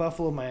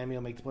 Buffalo, Miami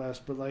will make the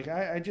playoffs, but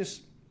I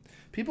just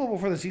people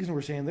before the season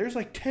were saying there's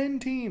 10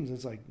 teams.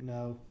 It's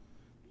no.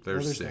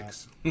 There's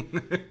 6.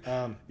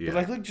 Yeah.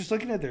 But just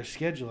looking at their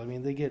schedule, I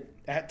mean, they get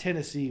at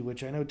Tennessee,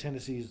 which I know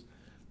Tennessee's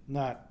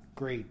not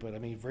great, but I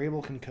mean,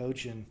 Vrabel can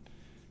coach, and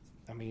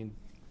I mean,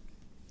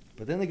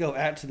 but then they go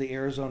to the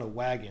Arizona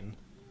Wagon.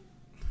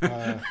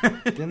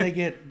 then they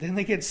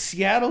get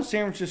Seattle,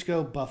 San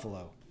Francisco,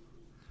 Buffalo.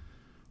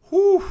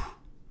 Whew.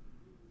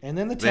 And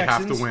then the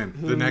Texans. They have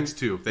to win the next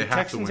 2. They have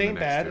Texans to win ain't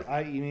the next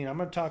bad. 2. I'm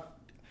gonna talk.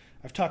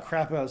 I've talked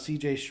crap about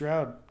C.J.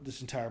 Stroud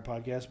this entire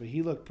podcast, but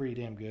he looked pretty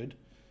damn good.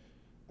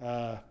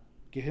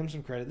 Give him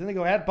some credit. Then they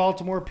go at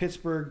Baltimore,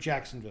 Pittsburgh,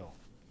 Jacksonville.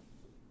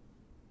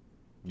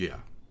 Yeah,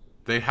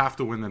 they have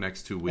to win the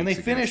next 2 weeks. And they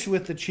finish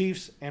with the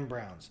Chiefs and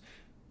Browns.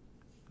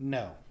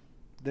 No,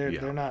 they're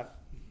not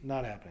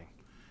happening.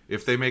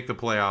 If they make the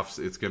playoffs,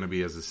 it's going to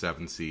be as a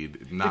 7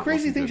 seed. The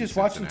crazy thing just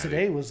watching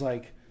today was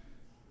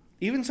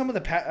even some of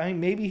the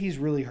maybe he's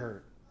really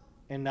hurt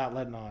and not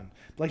letting on.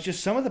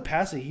 Just some of the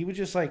passing, he was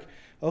just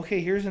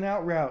okay, here's an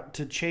out route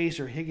to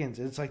Chase or Higgins.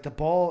 It's the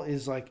ball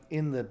is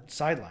in the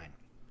sideline.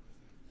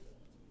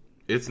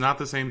 It's not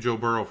the same Joe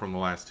Burrow from the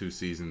last 2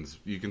 seasons.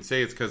 You can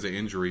say it's because of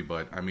injury,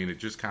 but I mean, it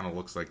just kind of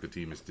looks like the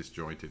team is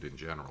disjointed in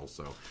general.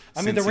 So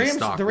I mean, the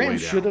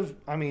Rams should have.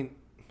 I mean,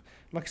 I'm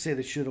not gonna say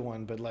they should have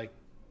won, but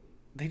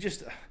they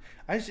just.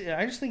 I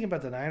just thinking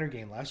about the Niner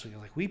game last week.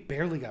 We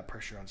barely got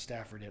pressure on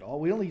Stafford at all.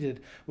 We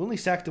only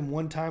sacked him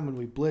one time when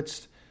we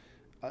blitzed,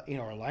 our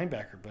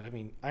linebacker. But I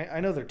mean, I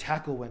know their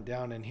tackle went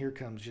down, and here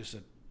comes just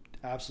an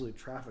absolute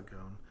traffic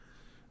cone.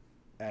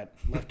 at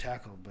left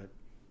tackle, but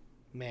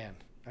man,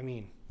 I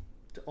mean,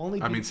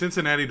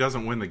 Cincinnati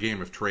doesn't win the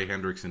game if Trey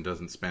Hendrickson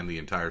doesn't spend the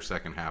entire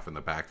second half in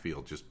the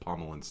backfield just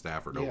pummeling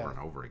Stafford over and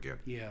over again.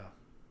 Yeah.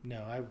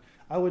 No,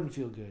 I wouldn't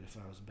feel good if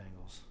I was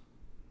Bengals.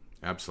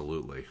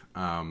 Absolutely.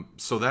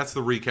 So that's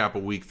the recap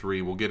of Week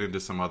 3. We'll get into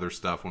some other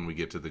stuff when we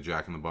get to the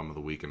Jack and the Bum of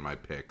the Week and my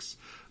picks.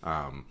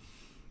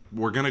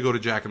 We're going to go to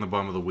Jack and the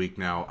Bum of the Week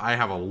now. I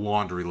have a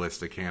laundry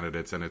list of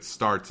candidates, and it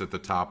starts at the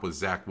top with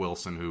Zach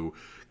Wilson, who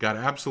got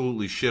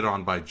absolutely shit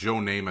on by Joe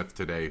Namath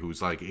today,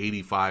 who's like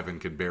 85 and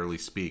can barely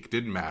speak.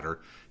 Didn't matter.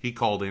 He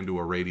called into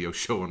a radio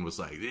show and was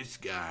like, this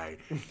guy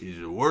is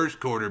the worst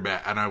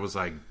quarterback. And I was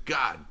like,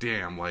 God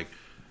damn, like,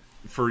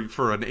 for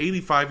an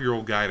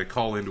 85-year-old guy to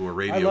call into a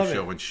radio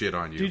show and shit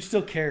on you. Dude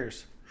still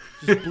cares.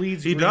 Just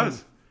bleeds He green.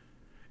 does.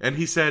 And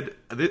he said,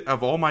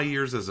 of all my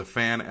years as a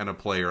fan and a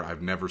player,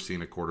 I've never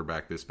seen a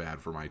quarterback this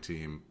bad for my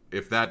team.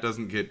 If that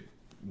doesn't get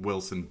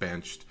Wilson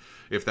benched,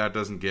 if that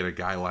doesn't get a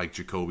guy like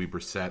Jacoby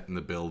Brissett in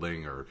the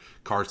building or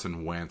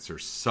Carson Wentz or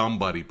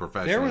somebody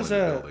professional in the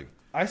building.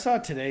 I saw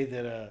today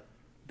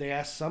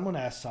that someone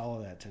asked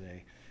Saleh that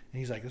today. And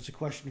he's like, it's a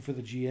question for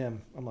the GM.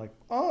 I'm like,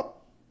 oh.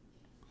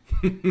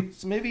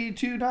 So maybe you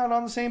two not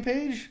on the same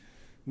page?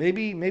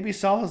 Maybe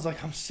Saleh's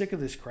like, I'm sick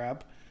of this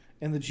crap.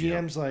 And the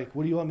GM's like,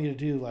 what do you want me to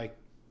do? Like,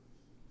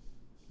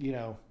 you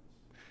know,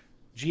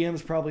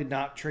 GM's probably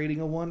not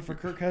trading a 1 for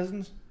Kirk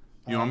Cousins.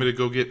 You want me to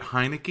go get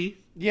Heineke?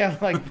 Yeah,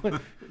 like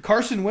when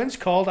Carson Wentz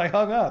called, I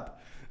hung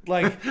up.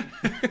 Like,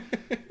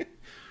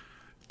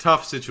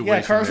 tough situation.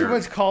 Yeah, Carson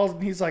Wentz called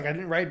and he's like, I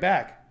didn't write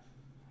back.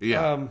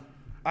 Yeah.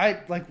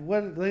 What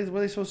are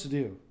they supposed to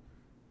do?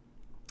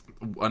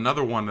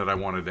 Another one that I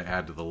wanted to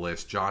add to the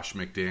list, Josh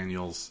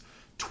McDaniels.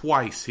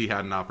 Twice he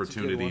had an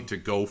opportunity to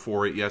go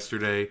for it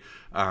yesterday.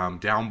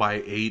 Down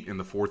by 8 in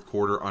the fourth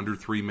quarter, under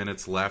 3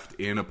 minutes left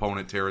in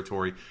opponent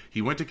territory.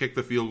 He went to kick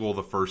the field goal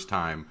the first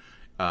time.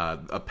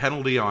 A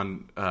penalty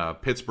on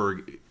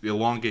Pittsburgh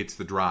elongates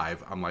the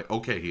drive. I'm like,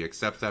 okay, he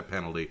accepts that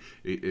penalty.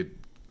 It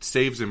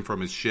saves him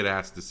from his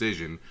shit-ass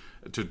decision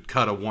to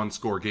cut a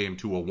one-score game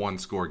to a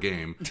one-score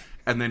game.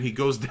 And then he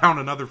goes down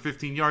another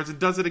 15 yards and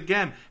does it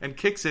again and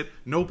kicks it.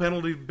 No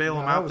penalty to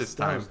bail him out this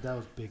time. That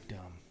was big dumb.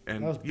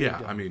 And that was big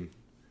dumb. I mean,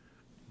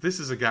 this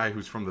is a guy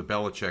who's from the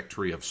Belichick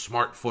tree of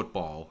smart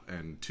football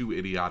and 2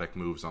 idiotic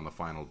moves on the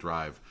final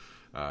drive.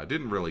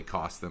 Didn't really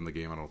cost them the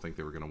game. I don't think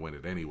they were going to win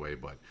it anyway,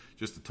 but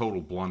just a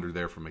total blunder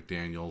there for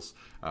McDaniels.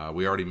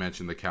 We already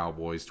mentioned the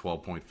Cowboys,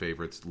 12-point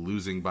favorites,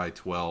 losing by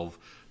 12.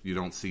 You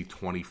don't see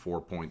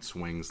 24-point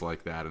swings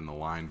like that in the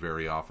line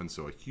very often,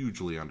 so a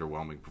hugely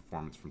underwhelming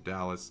performance from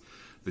Dallas.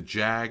 The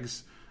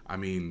Jags, I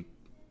mean,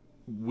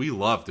 we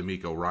love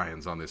DeMeco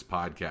Ryans on this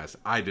podcast.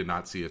 I did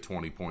not see a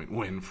 20-point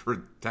win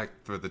for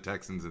the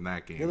Texans in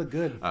that game. They look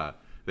good.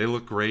 They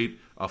look great.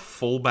 A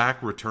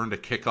fullback returned a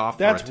kickoff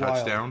for a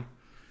touchdown. Wild.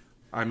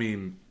 I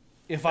mean,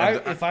 if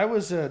I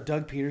was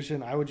Doug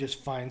Peterson, I would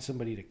just find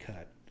somebody to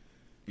cut.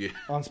 Yeah.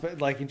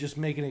 And just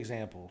make an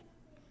example.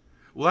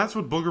 Well, that's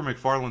what Booger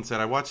McFarland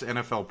said. I watched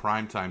NFL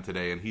Primetime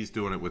today, and he's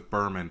doing it with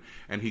Berman,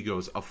 and he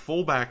goes, a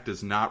fullback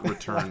does not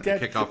return a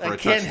kickoff for a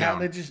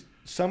touchdown.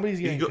 Somebody's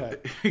getting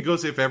cut. He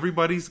goes, if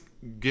everybody's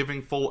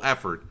giving full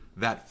effort,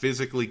 that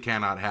physically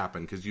cannot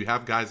happen, because you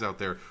have guys out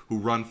there who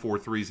run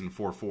 4.3s and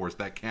 4.4s.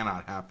 That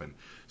cannot happen.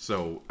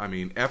 So, I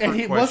mean, effort and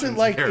it questions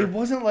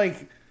wasn't like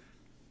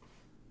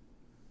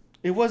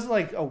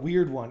a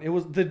weird one. It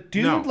was the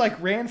dude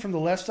ran from the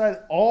left side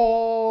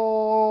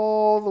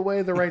all the way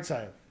to the right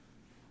side.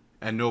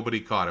 And nobody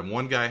caught him.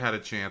 One guy had a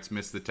chance,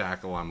 missed the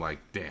tackle. I'm like,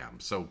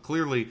 damn. So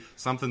clearly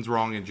something's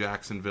wrong in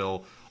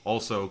Jacksonville.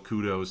 Also,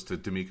 kudos to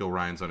DeMeco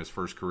Ryans on his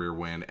first career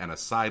win and a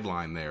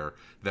sideline there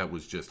that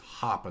was just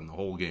hopping the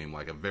whole game,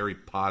 like a very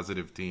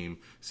positive team.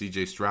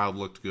 C.J. Stroud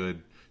looked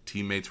good.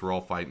 Teammates were all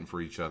fighting for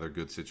each other.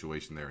 Good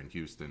situation there in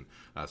Houston.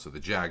 So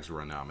the Jags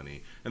were a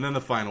nominee. And then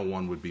the final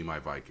one would be my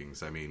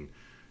Vikings. I mean,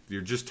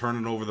 you're just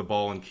turning over the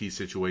ball in key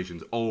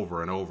situations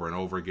over and over and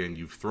over again.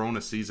 You've thrown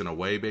a season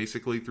away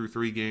basically through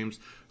 3 games,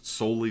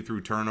 solely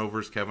through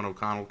turnovers. Kevin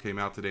O'Connell came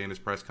out today in his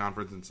press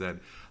conference and said,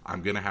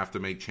 I'm going to have to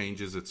make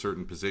changes at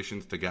certain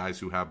positions to guys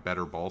who have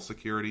better ball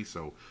security.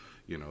 So,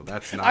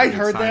 that's not I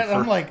heard that.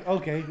 I'm like,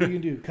 okay, what are you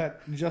going to do?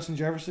 Cut Justin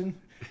Jefferson?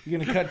 You're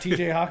going to cut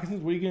T.J.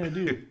 Hawkins? What are you going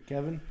to do,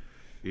 Kevin?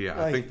 Yeah,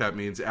 I think that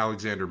means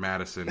Alexander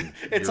Madison.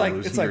 It's like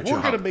we're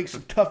going to make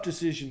some tough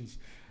decisions.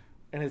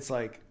 And it's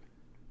like,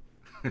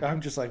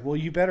 I'm just like, well,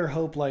 you better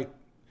hope I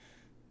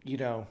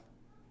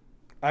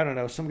don't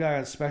know, some guy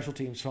on special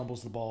teams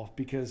fumbles the ball,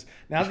 because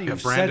now that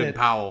you've said it,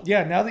 Powell.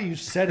 Yeah, now that you've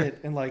said it,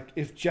 and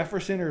if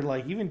Jefferson or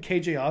even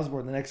KJ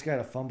Osborne, the next guy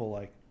to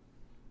fumble,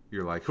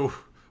 you're like, oh,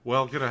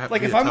 well, gonna have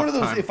if I'm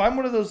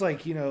one of those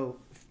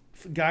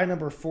guy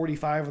number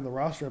 45 on the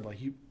roster, I'm like,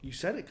 you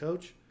said it,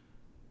 coach,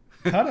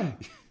 cut him,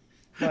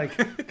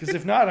 because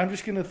if not, I'm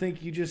just gonna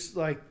think you just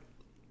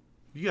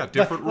you got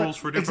different rules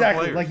for different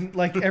players.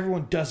 Like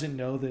everyone doesn't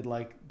know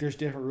that there's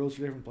different rules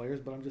for different players,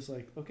 but I'm just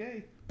like,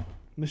 okay,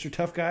 Mr.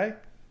 Tough Guy.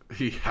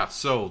 Yeah,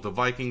 so the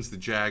Vikings, the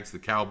Jags, the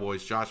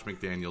Cowboys, Josh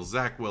McDaniels,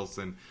 Zach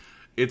Wilson.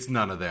 It's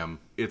none of them.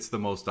 It's the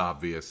most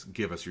obvious.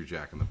 Give us your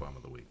Jack in the Bum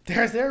of the week.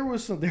 There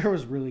was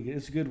really good.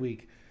 It's a good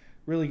week,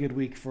 really good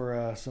week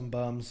for some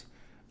bums.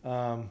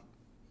 But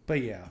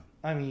yeah,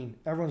 I mean,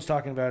 everyone's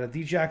talking about it.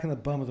 The Jack in the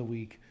Bum of the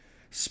week,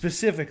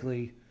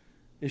 specifically,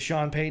 is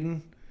Sean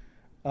Payton.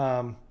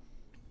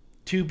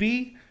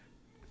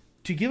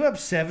 To give up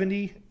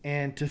 70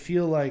 and to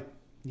feel like,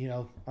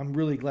 I'm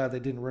really glad they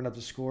didn't run up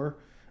the score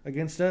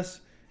against us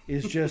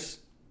is just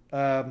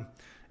a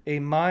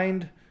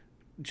mind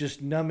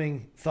just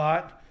numbing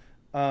thought.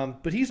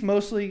 But he's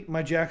mostly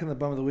my Jack in the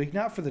Bum of the week,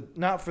 not for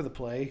the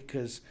play,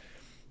 because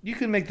you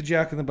can make the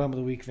Jack in the Bum of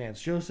the week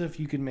Vance Joseph.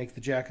 You can make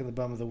the Jack in the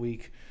Bum of the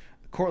week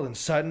Cortland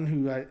Sutton,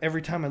 who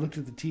every time I looked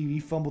at the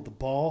TV fumbled the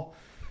ball.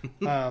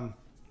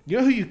 You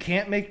know who you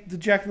can't make the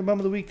Jack in the Bum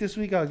of the week this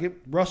week? I'll get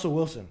Russell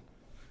Wilson.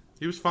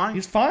 He was fine.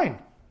 He's fine.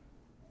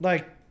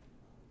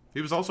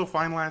 He was also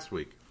fine last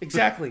week.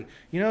 Exactly.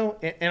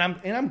 And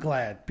I'm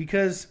glad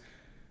because,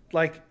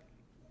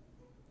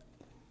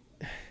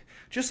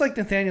 just like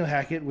Nathaniel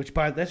Hackett,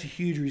 that's a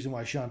huge reason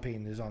why Sean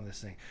Payton is on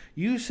this thing.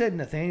 You said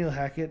Nathaniel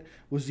Hackett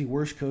was the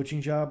worst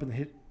coaching job in the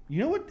hit. You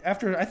know what?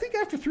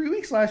 After 3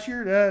 weeks last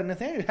year,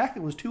 Nathaniel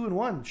Hackett was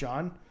 2-1.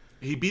 Sean,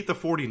 he beat the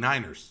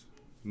 49ers.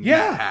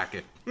 Yeah,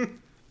 Hackett.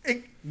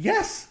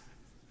 Yes.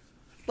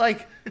 Come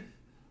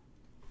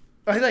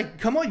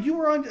on, you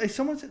were on.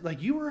 Someone said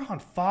you were on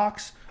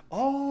Fox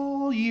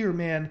all year,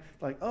 man.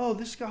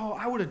 This guy,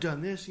 I would have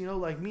done this.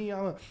 Me,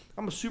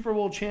 I'm a Super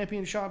Bowl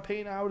champion, Sean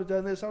Payton. I would have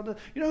done this.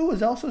 Who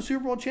was also a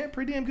Super Bowl champ?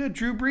 Pretty damn good,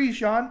 Drew Brees,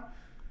 Sean.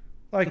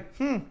 I've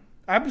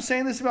been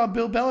saying this about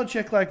Bill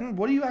Belichick.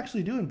 What are you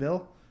actually doing,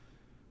 Bill?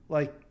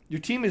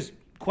 Your team is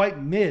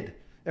quite mid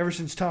ever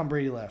since Tom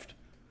Brady left.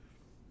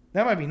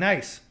 That might be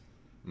nice.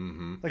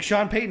 Mm-hmm.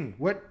 Sean Payton,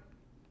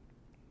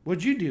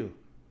 what'd you do?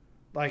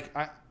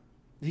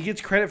 He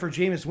gets credit for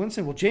Jameis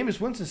Winston. Well, Jameis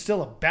Winston's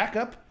still a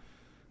backup.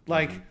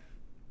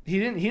 He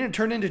didn't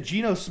turn into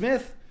Geno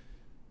Smith.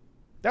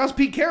 That was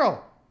Pete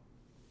Carroll,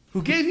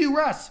 who gave you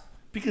Russ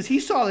because he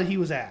saw that he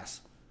was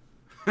ass.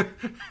 What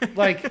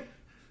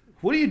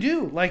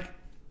do?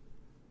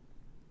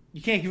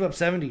 You can't give up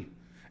 70.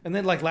 And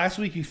then last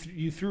week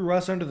you threw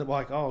Russ under the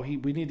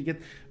we need to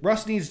get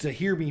Russ needs to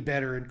hear me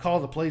better and call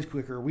the plays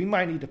quicker. We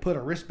might need to put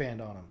a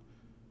wristband on him.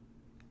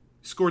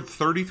 Scored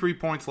 33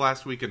 points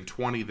last week and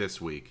 20 this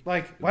week.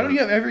 Why don't you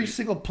have every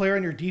single player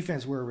on your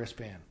defense wear a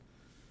wristband?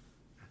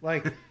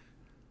 I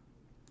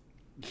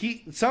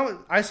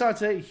saw it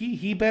today.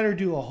 He better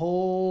do a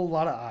whole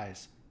lot of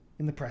eyes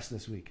in the press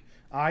this week.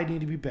 I need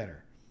to be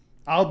better.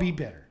 I'll be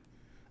better.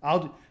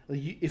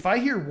 If I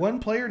hear one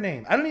player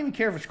name, I don't even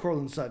care if it's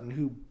Cortland Sutton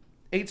who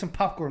ate some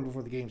popcorn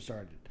before the game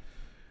started.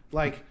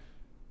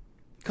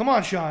 Come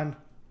on, Sean.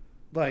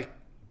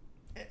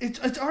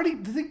 It's already,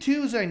 the thing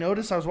too is I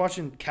noticed I was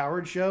watching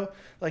Coward's show.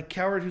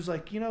 Coward who's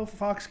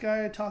Fox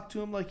guy, I talked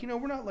to him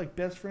we're not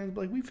best friends,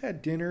 but we've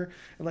had dinner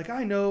and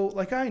I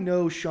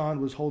know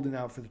Sean was holding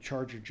out for the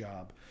Charger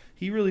job.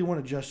 He really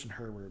wanted Justin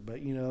Herbert,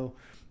 but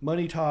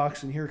money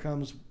talks and here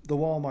comes the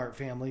Walmart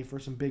family for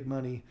some big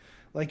money.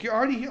 You're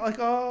already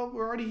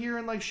we're already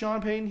hearing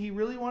Sean Payton, he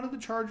really wanted the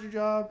Charger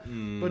job,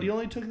 but he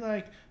only took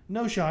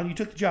no, Sean, you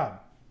took the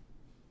job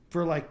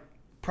for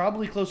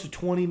probably close to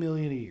 $20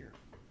 million a year.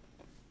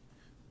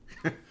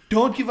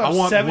 Don't give up. I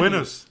want 70.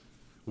 winners.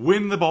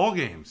 Win the ball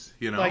games.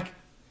 They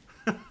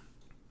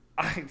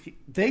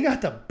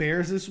got the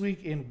Bears this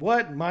week in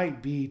what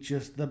might be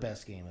just the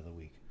best game of the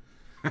week.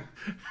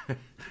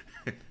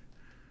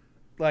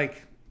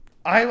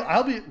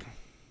 I'll be.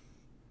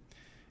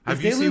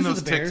 Have you seen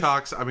those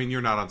TikToks? I mean,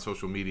 you're not on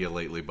social media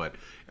lately, but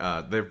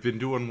they've been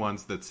doing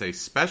ones that say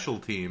special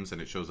teams,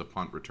 and it shows a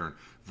punt return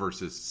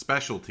versus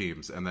special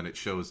teams, and then it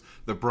shows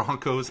the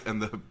Broncos and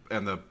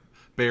the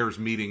Bears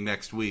meeting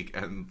next week,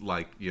 and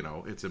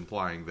it's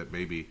implying that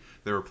maybe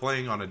they were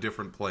playing on a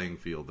different playing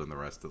field than the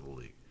rest of the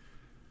league.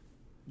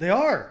 They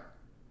are.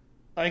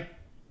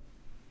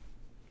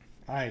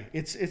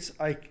 It's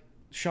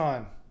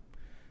Sean.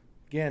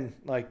 Again,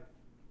 I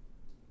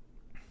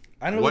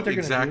don't know what they're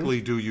exactly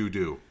do. Do you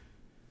do?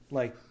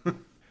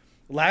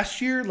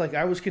 Last year,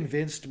 I was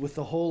convinced with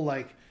the whole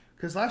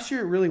because last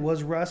year it really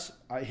was Russ,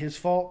 his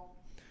fault.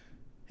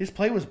 His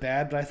play was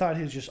bad, but I thought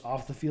his just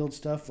off the field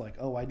stuff,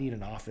 I need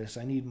an office,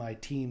 I need my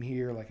team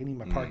here, I need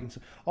my parking,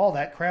 all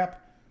that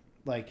crap.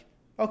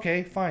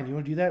 Okay, fine, you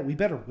want to do that? We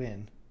better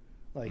win.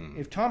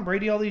 If Tom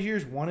Brady all these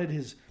years wanted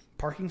his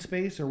parking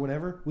space or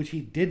whatever, which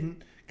he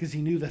didn't, because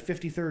he knew the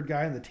 53rd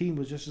guy on the team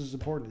was just as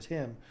important as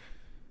him.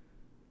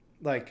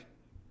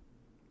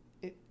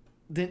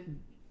 Then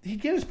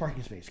he'd get his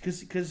parking space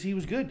because he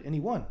was good and he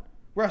won.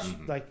 Russ,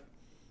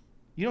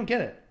 you don't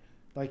get it.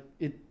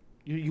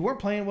 You weren't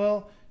playing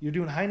well. You're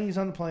doing high knees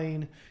on the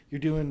plane. You're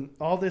doing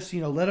all this,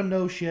 let him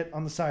know shit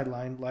on the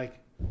sideline. What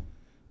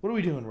are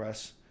we doing,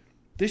 Russ?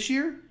 This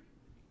year,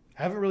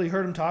 I haven't really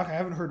heard him talk. I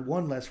haven't heard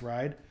one less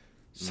ride.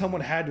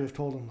 Someone had to have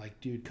told him,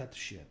 dude, cut the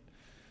shit.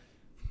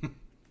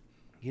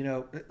 He's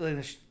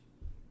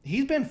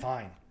been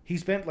fine.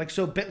 He's been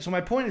so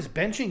my point is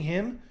benching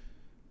him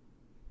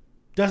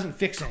doesn't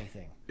fix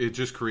anything. It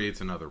just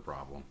creates another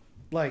problem.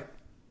 Like,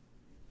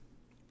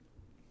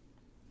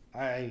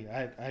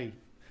 I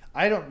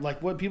don't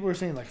like what people are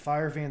saying. Like,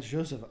 fire Vance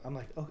Joseph. I'm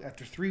like, oh,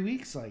 after 3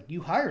 weeks, like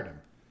you hired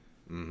him.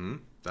 Mm-hmm.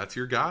 That's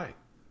your guy.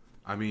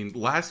 I mean,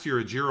 last year,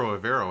 Ejiro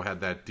Evero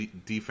had that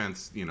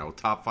defense,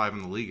 top 5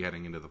 in the league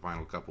heading into the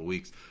final couple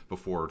weeks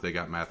before they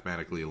got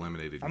mathematically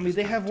eliminated. I mean,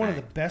 they have one of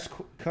the best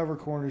cover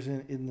corners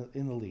in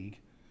the league.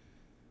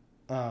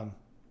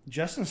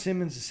 Justin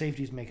Simmons, the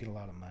safety, is making a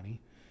lot of money.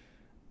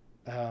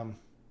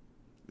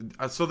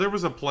 So there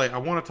was a play. I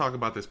want to talk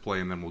about this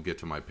play, and then we'll get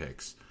to my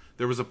picks.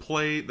 There was a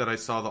play that I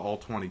saw the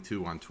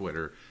All-22 on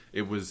Twitter.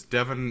 It was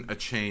Devin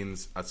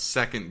Achane's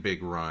second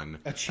big run.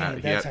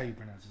 Achane, that's how you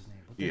pronounce his name.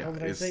 What the hell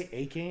did I say?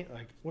 Achane?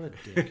 Like, what a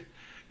dick.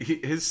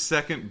 His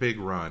second big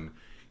run,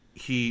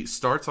 he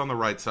starts on the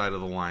right side of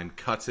the line,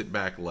 cuts it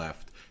back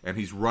left, and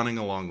he's running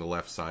along the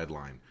left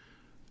sideline.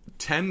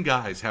 10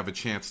 guys have a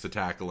chance to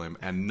tackle him,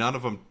 and none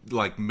of them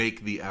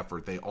make the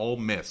effort. They all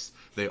miss.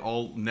 They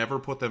all never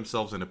put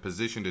themselves in a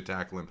position to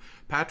tackle him.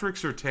 Patrick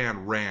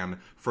Surtain ran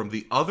from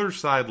the other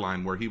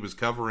sideline where he was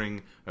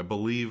covering, I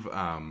believe,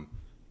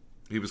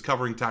 he was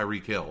covering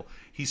Tyreek Hill.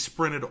 He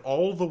sprinted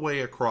all the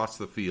way across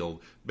the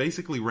field,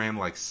 basically ran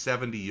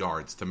 70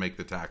 yards to make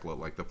the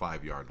tackle at the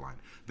 5-yard line.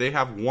 They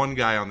have one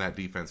guy on that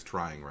defense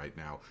trying right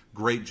now.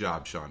 Great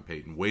job, Sean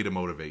Payton. Way to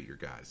motivate your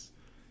guys.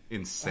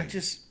 Insane.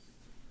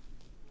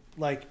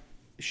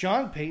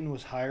 Sean Payton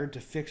was hired to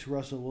fix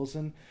Russell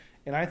Wilson,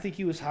 and I think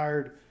he was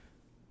hired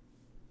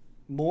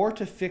more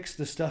to fix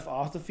the stuff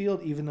off the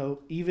field,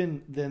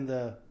 even than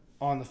the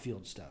on the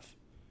field stuff.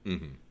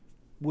 Mm-hmm.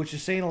 Which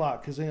is saying a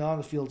lot because the on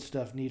the field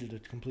stuff needed a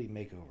complete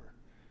makeover.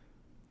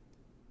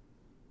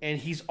 And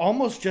he's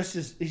almost just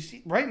as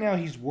right now.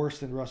 He's worse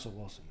than Russell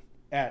Wilson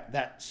at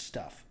that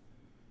stuff.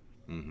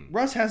 Mm-hmm.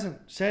 Russ hasn't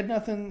said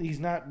nothing.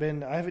 He's not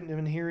been. I haven't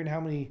been hearing how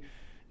many.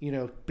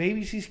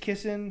 Babies he's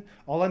kissing.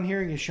 All I'm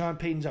hearing is Sean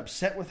Payton's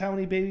upset with how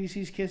many babies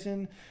he's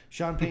kissing.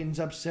 Sean Payton's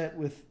upset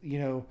with,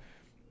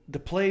 the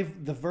play,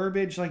 the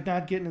verbiage,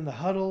 not getting in the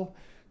huddle.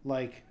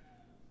 I'm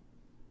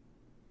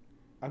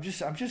just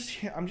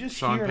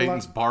Sean hearing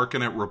Payton's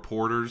barking at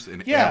reporters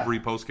in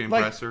every postgame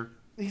presser.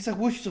 He's like,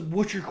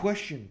 what's your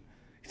question?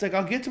 He's like,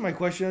 I'll get to my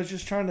question. I was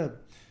just trying to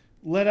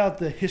let out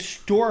the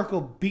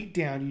historical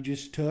beatdown you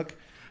just took.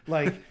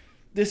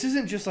 This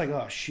isn't just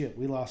oh shit,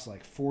 we lost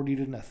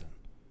 40-0.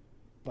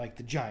 Like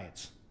the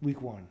Giants,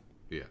 week 1.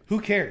 Yeah.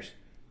 Who cares?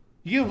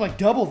 You give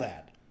double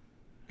that.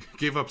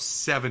 Gave up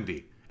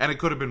 70. And it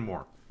could have been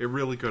more. It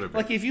really could have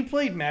been. If you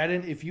played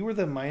Madden, if you were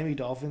the Miami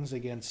Dolphins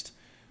against,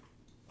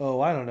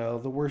 I don't know,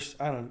 the worst,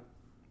 the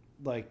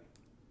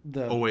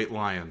 08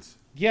 Lions.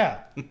 Yeah.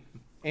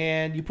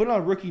 And you put it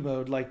on rookie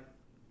mode,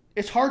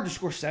 it's hard to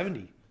score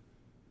 70.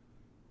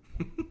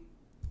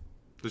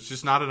 There's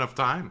just not enough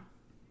time.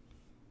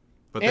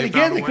 But and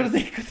again, they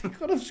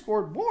could have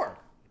scored more.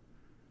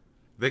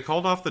 They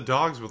called off the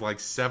Dogs with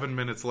 7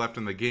 minutes left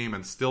in the game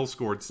and still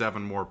scored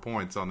 7 more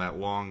points on that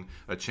long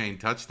chain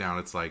touchdown.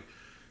 It's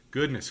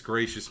goodness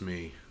gracious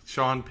me.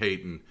 Sean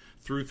Payton,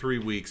 through 3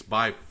 weeks,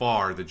 by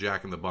far the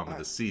Jack in the Bum of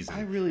the season.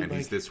 And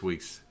he's this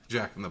week's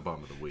Jack in the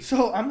Bum of the week.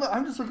 So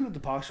I'm just looking at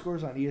the box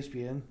scores on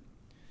ESPN.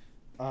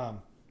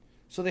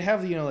 So they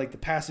have the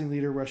passing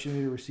leader, rushing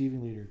leader,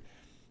 receiving leader.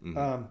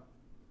 Mm-hmm.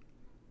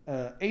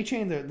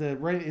 A-Chain,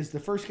 is the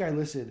first guy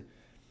listed.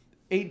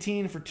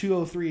 18 for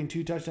 203 and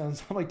 2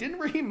 touchdowns. I'm didn't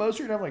Raheem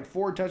Mostert have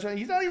 4 touchdowns?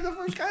 He's not even the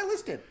first guy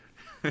listed.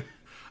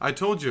 I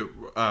told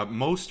you,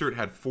 Mostert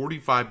had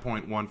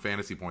 45.1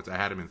 fantasy points. I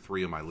had him in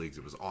 3 of my leagues.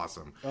 It was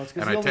awesome. Well, it's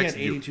because he only had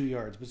 82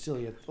 yards, but still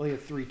he had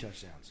 3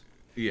 touchdowns.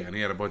 Yeah, and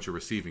he had a bunch of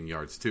receiving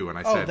yards too. And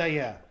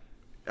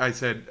I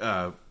said,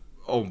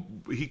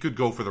 he could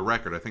go for the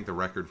record. I think the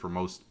record for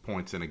most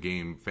points in a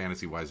game,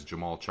 fantasy-wise, is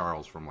Jamal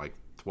Charles from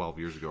 12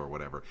 years ago or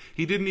whatever.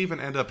 He didn't even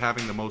end up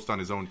having the most on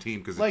his own team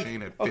because the chain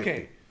had 50.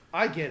 Okay.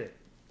 I get it.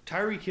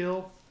 Tyreek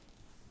Hill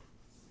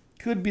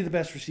could be the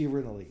best receiver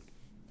in the league.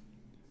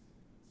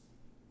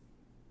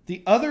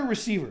 The other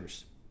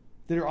receivers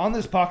that are on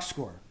this box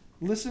score,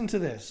 listen to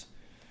this.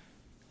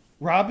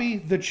 Robbie,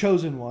 the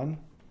chosen one.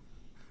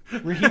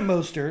 Raheem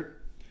Mostert.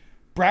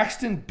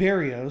 Braxton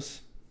Berrios.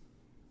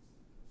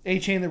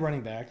 A-Chain, the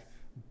running back.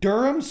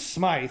 Durham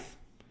Smythe.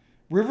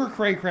 River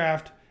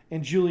Craycraft.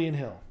 And Julian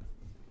Hill.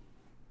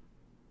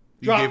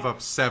 You gave up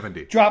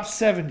 70. Dropped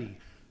 70.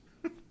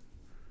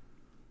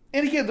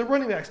 And again, the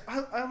running backs.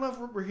 I love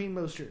Raheem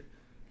Mostert.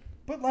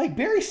 But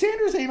Barry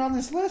Sanders ain't on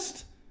this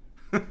list.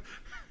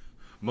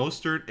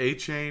 Mostert,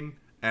 A-Chain,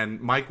 and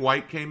Mike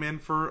White came in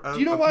for a Do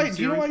you know why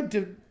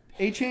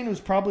A-Chain was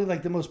probably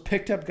the most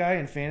picked up guy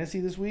in fantasy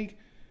this week?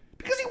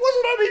 Because he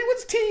wasn't on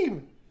anyone's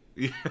team.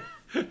 Yeah.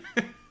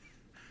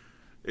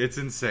 It's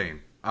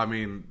insane. I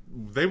mean,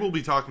 they will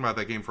be talking about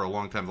that game for a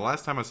long time. The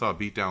last time I saw a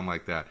beatdown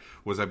like that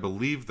was, I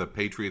believe, the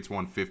Patriots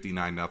won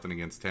 59-0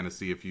 against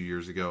Tennessee a few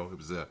years ago. It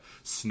was a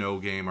snow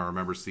game. I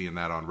remember seeing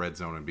that on Red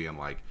Zone and being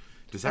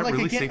does that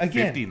really say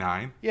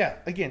 59? Yeah,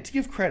 again, to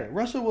give credit,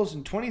 Russell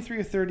Wilson,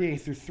 23 of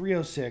 38 through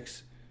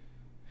 306.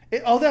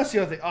 That's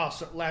the other thing. Oh,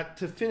 so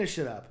to finish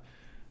it up,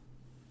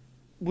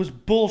 was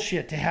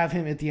bullshit to have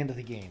him at the end of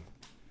the game.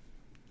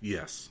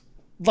 Yes.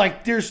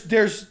 Like there's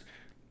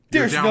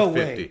down no 50.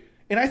 way.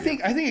 And I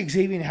think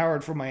Xavier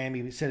Howard from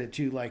Miami said it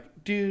too.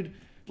 Like, dude,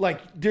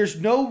 like there's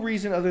no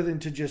reason other than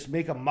to just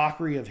make a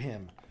mockery of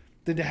him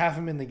than to have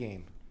him in the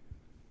game.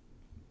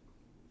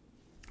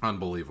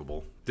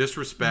 Unbelievable.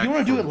 Disrespect. You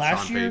want to do it from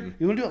last Sean year? Payton.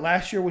 You want to do it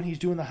last year when he's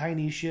doing the high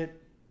knee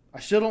shit? I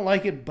still don't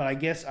like it, but I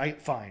guess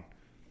fine.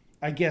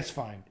 I guess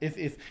fine.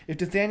 If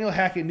Nathaniel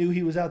Hackett knew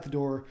he was out the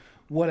door,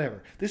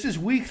 whatever. This is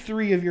week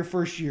 3 of your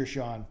first year,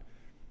 Sean.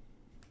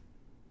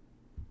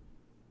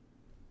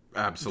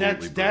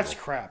 Absolutely. That's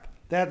crap.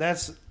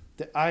 That's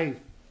me.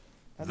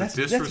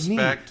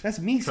 disrespect That's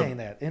me saying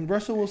that. And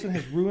Russell Wilson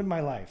has ruined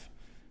my life,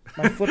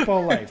 my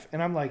football life.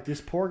 And I'm like,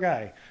 this poor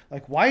guy.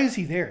 Like, why is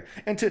he there?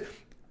 And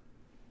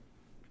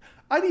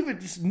I'd even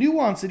just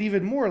nuance it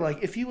even more.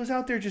 Like, if he was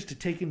out there just to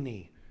take a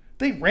knee,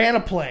 they ran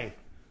a play.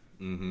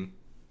 Mm-hmm.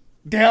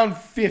 Down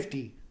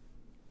 50.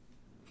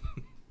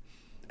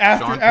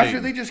 After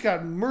they just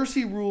got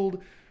mercy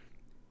ruled,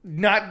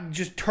 not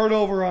just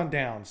turnover on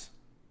downs.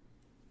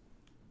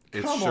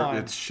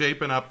 It's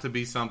shaping up to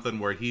be something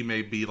where he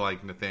may be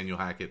like Nathaniel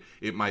Hackett.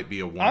 It might be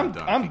a one and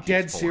done. I'm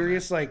dead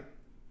serious. Like,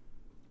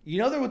 you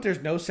know what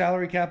there's no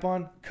salary cap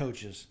on?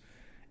 Coaches.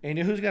 And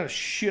you know who's got a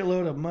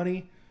shitload of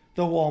money?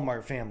 The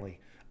Walmart family.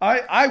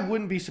 I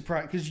wouldn't be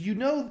surprised because you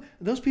know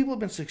those people have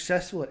been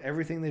successful at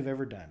everything they've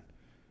ever done.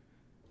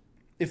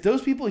 If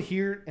those people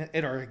here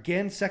and are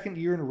again second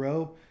year in a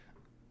row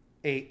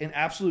an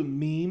absolute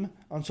meme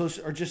on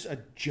social or just a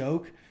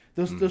joke,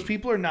 those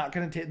people are not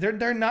going to take.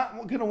 They're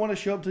not going to want to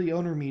show up to the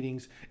owner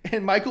meetings.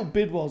 And Michael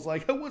Bidwell's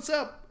like, "Oh, what's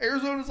up?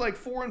 Arizona's like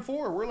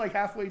 4-4. We're like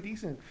halfway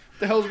decent. What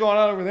the hell's going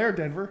on over there,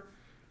 Denver?"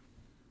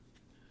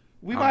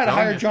 We might have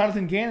hired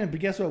Jonathan Gannon,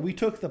 but guess what? We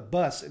took the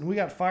bus and we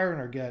got fire in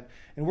our gut,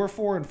 and we're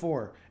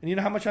 4-4. And you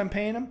know how much I'm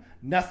paying him?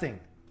 Nothing.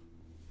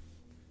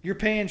 You're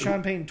paying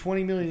Sean Payton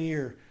 $20 million a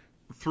year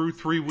through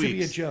 3 weeks to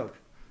be a joke.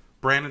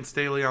 Brandon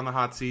Staley on the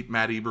hot seat,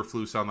 Matt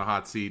Eberflus on the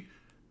hot seat,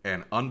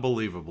 and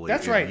unbelievably,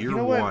 that's right. Year you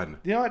know what? one,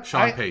 you know what?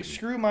 Sean Payton.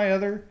 Screw my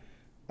other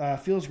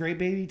feels great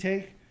baby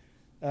take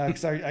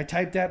because I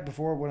typed that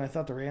before when I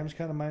thought the Rams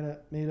kind of might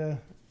have made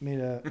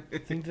a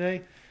thing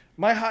today.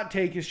 My hot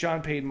take is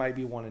Sean Payton might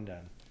be one and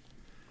done.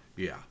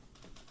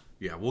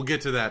 Yeah, we'll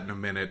get to that in a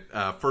minute.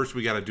 First,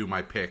 we got to do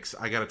my picks.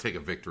 I got to take a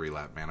victory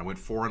lap, man. I went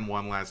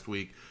 4-1 last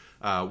week.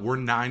 We're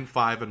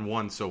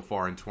 9-5-1 so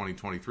far in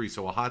 2023,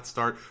 so a hot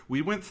start.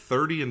 We went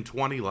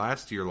 30-20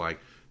 last year. Like,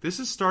 this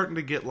is starting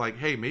to get like,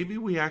 hey, maybe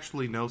we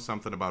actually know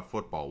something about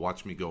football.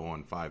 Watch me go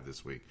on 5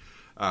 this week.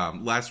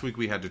 Last week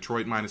we had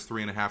Detroit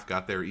 -3.5,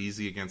 got there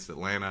easy against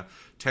Atlanta.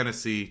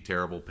 Tennessee,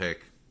 terrible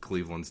pick.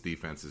 Cleveland's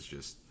defense is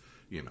just,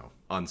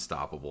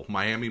 unstoppable.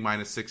 Miami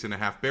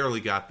 -6.5, barely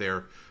got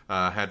there.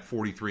 Had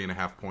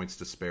 43.5 points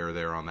to spare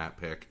there on that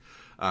pick.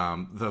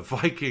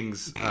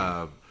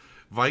 The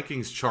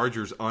Vikings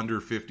Chargers under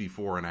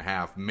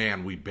 54.5.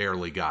 Man, we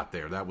barely got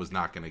there. That was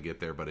not going to get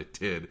there, but it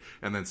did.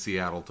 And then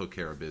Seattle took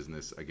care of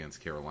business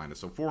against Carolina.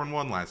 So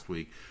 4-1 last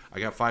week. I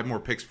got 5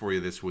 more picks for you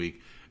this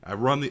week. I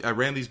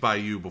ran these by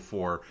you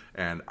before,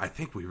 and I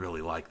think we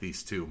really like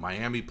these two.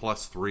 Miami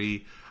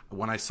 +3.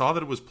 When I saw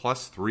that it was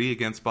 +3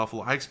 against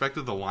Buffalo, I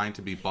expected the line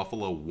to be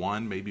Buffalo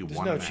 1, maybe 1.5.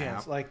 There's no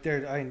chance. Like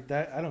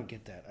I don't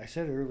get that. I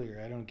said it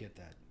earlier. I don't get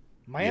that.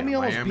 Miami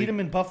almost beat him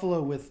in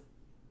Buffalo with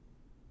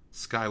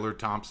Skylar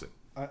Thompson.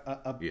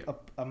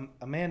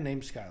 A man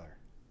named Skylar.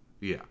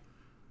 Yeah.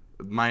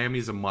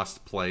 Miami's a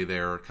must-play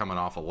there coming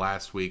off of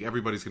last week.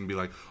 Everybody's going to be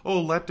like,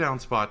 oh,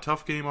 letdown spot,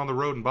 tough game on the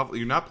road in Buffalo.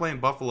 You're not playing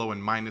Buffalo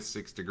in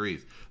 -6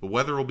 degrees. The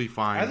weather will be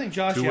fine. I think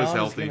Josh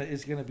Allen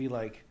is going to be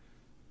like,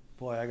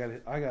 boy, I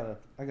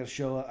gotta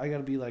show up. I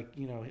gotta be like,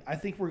 I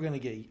think we're gonna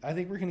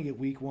get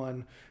week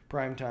 1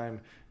 primetime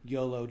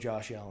YOLO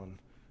Josh Allen.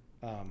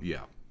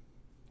 Yeah.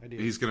 I do.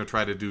 He's going to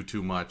try to do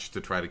too much to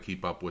try to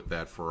keep up with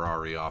that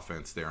Ferrari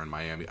offense there in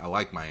Miami. I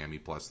like Miami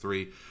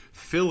 +3.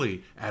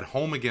 Philly at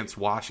home against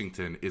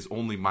Washington is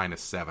only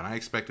 -7. I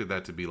expected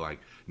that to be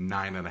like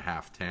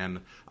 9.5,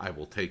 10. I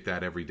will take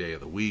that every day of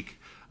the week.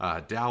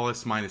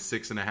 Dallas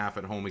 -6.5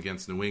 at home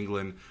against New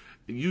England.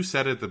 You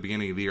said at the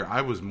beginning of the year,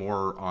 I was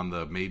more on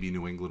the maybe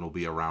New England will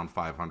be around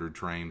 500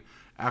 train.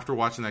 After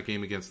watching that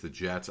game against the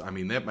Jets, I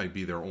mean, that might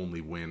be their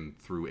only win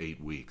through 8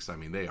 weeks. I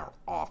mean, they are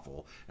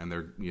awful. And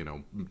they're,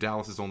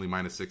 Dallas is only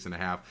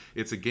 -6.5.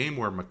 It's a game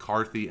where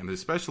McCarthy and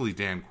especially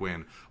Dan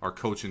Quinn are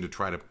coaching to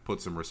try to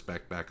put some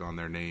respect back on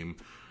their name.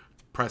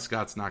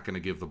 Prescott's not going to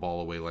give the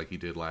ball away like he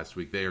did last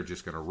week. They are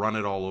just going to run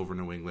it all over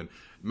New England.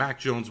 Mac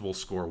Jones will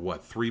score,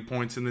 3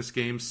 points in this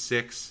game?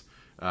 6?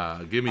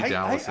 Give me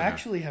Dallas. I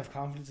actually have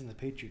confidence in the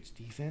Patriots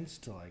defense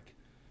to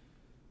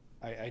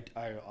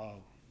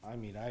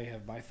I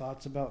have my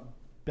thoughts about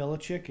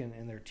Belichick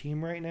and their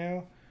team right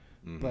now,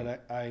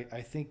 but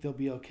I think they'll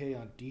be okay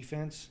on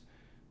defense.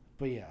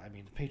 But yeah, I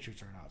mean the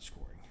Patriots are not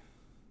scoring.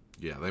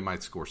 Yeah, they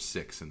might score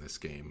 6 in this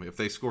game. If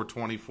they score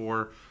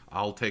 24,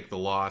 I'll take the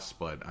loss.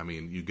 But I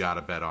mean, you got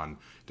to bet on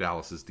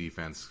Dallas's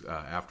defense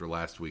after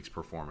last week's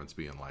performance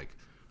being like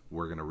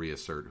we're going to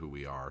reassert who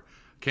we are.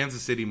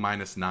 Kansas City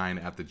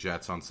 -9 at the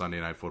Jets on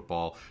Sunday Night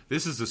Football.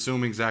 This is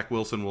assuming Zach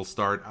Wilson will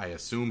start. I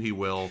assume he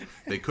will.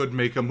 They could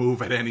make a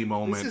move at any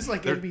moment. This is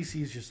like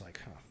NBC's just like,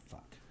 oh,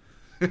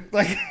 fuck.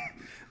 like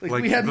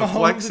we had the Mahomes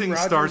flexing and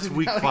Rodgers starts and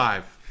week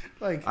 5.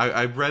 Like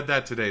I read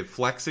that today.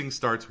 Flexing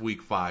starts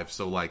week 5,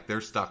 so like they're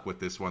stuck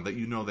with this one. That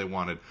they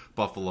wanted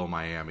Buffalo,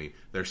 Miami.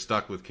 They're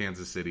stuck with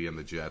Kansas City and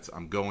the Jets.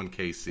 I'm going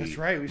KC. That's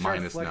right. We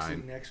start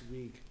flexing -9 next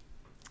week.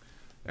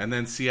 And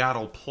then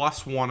Seattle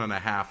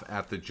 +1.5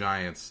 at the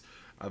Giants.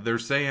 They're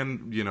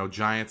saying,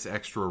 Giants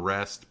extra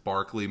rest.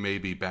 Barkley may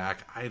be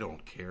back. I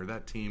don't care.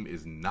 That team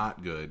is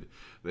not good.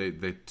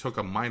 They took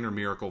a minor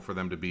miracle for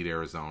them to beat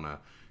Arizona.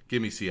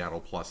 Give me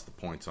Seattle plus the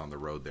points on the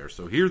road there.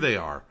 So here they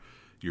are.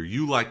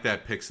 You like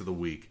that picks of the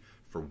week.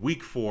 For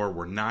week 4,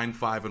 we're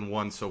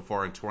 9-5-1 so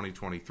far in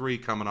 2023,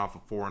 coming off a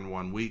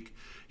 4-1 week.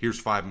 Here's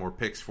 5 more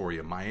picks for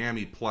you.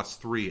 Miami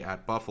 +3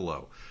 at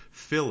Buffalo.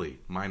 Philly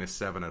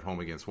 -7 at home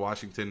against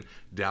Washington.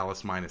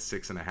 Dallas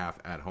 -6.5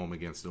 at home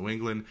against New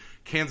England.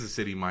 Kansas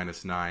City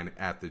 -9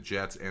 at the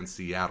Jets. And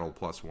Seattle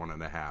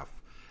 +1.5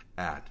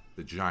 at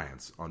the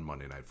Giants on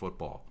Monday Night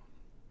Football.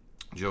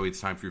 Joey,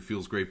 it's time for your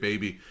Feels Great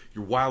Baby.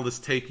 Your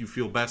wildest take you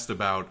feel best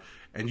about.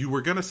 And you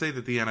were going to say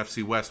that the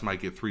NFC West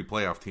might get 3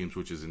 playoff teams,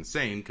 which is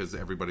insane because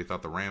everybody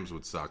thought the Rams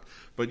would suck.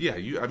 But yeah,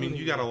 you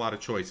got a lot of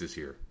choices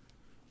here.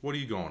 What are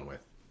you going with?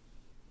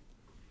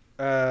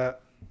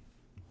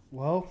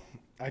 Well,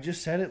 I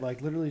just said it,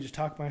 like literally just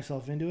talked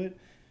myself into it.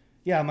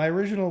 Yeah, my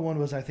original one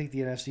was I think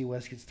the NFC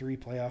West gets 3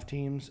 playoff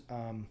teams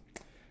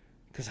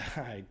because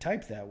I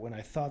typed that when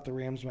I thought the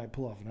Rams might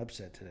pull off an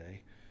upset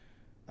today.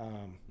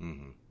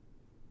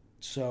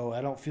 So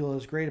I don't feel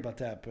as great about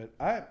that,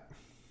 but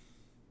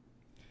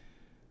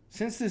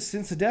since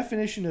the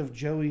definition of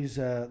Joey's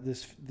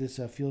this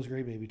Feels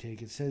Great Baby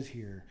take, it says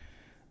here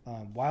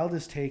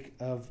wildest take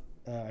of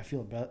I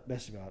feel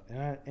best about,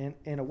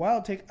 and a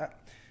wild take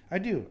I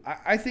do.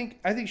 I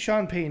think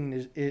Sean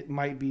Payton it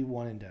might be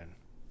one and done.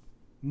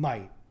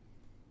 Might.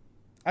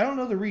 I don't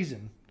know the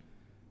reason.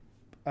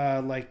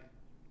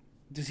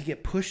 Does he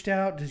get pushed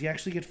out? Does he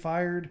actually get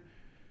fired?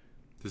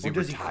 Does he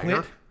retire? He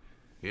quit?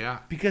 Yeah.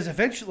 Because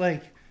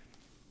eventually,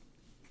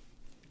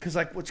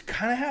 what's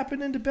kind of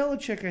happening to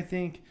Belichick, I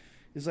think,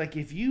 is like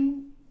if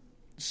you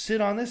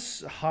sit on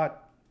this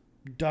hot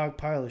dog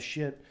pile of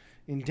shit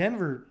in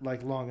Denver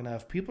long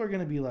enough, people are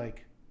going to be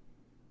like,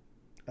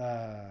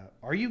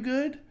 are you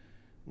good?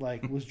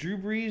 Like, was Drew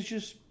Brees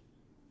just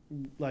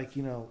a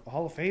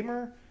Hall of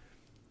Famer?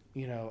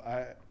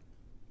 I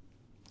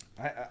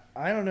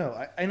don't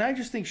know. I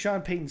just think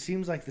Sean Payton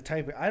seems like the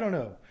type of, I don't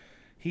know.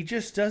 He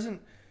just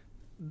doesn't,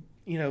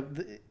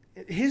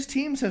 his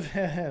teams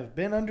have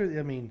been under,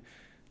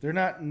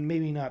 they're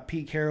maybe not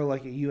Pete Carroll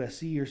like at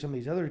USC or some of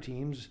these other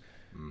teams,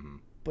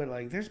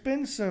 but there's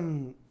been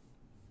some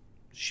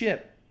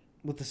shit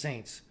with the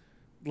Saints.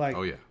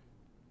 Oh yeah.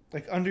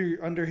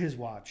 Under his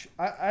watch.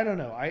 I don't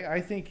know.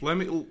 I think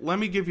let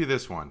me give you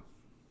this one.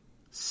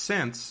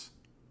 Since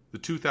the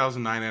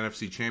 2009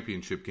 NFC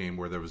Championship game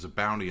where there was a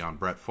bounty on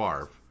Brett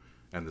Favre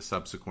and the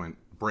subsequent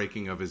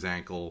breaking of his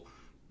ankle,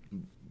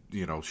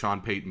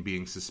 Sean Payton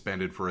being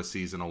suspended for a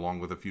season along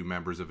with a few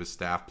members of his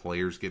staff,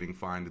 players getting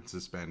fined and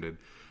suspended.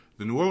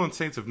 The New Orleans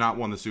Saints have not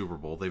won the Super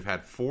Bowl. They've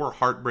had 4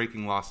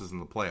 heartbreaking losses in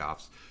the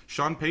playoffs.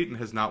 Sean Payton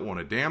has not won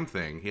a damn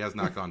thing. He has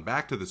not gone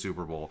back to the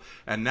Super Bowl.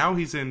 And now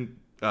he's in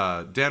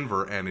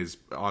Denver and is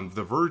on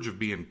the verge of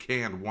being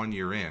canned 1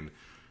 year in.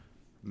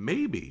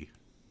 Maybe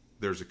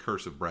there's a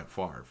curse of Brett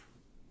Favre.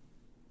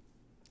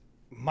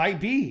 Might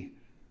be.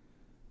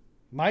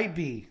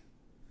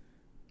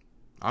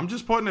 I'm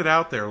just putting it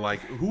out there.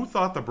 Who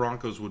thought the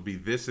Broncos would be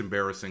this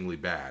embarrassingly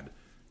bad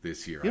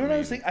this year? You know what I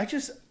was thinking?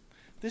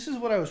 This is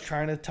what I was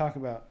trying to talk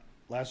about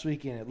last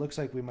week, and it looks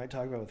like we might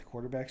talk about with the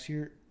quarterbacks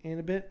here in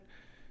a bit.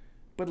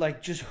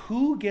 But, just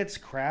who gets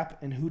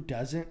crap and who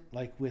doesn't,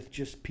 with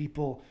just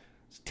people's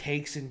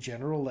takes in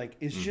general,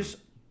 it's just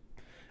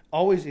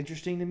always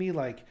interesting to me.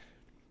 Like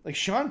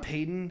Sean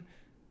Payton,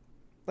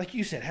 like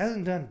you said,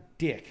 hasn't done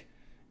dick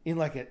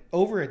in,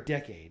 over a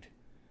decade.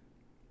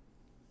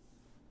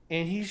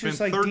 And he's just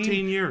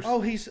 13 years.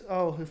 Oh, he's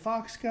the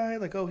Fox guy.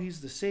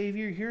 He's the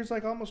savior. Here's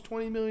almost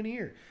 $20 million a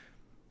year.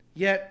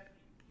 Yet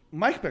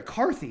Mike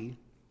McCarthy,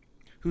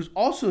 who's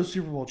also a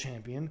Super Bowl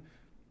champion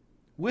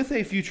with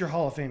a future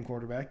Hall of Fame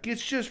quarterback,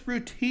 gets just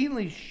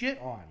routinely shit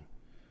on.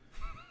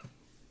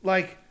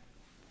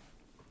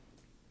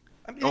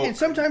 And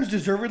sometimes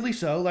deservedly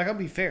so. I'll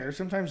be fair.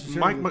 Sometimes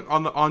deservedly.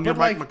 On your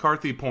Mike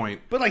McCarthy point.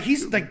 But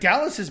he's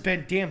Dallas has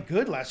been damn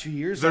good last few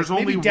years. There's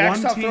only maybe Dak one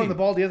stopped team throwing the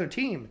ball to the other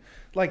team.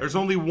 There's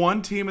only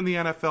one team in the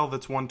NFL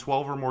that's won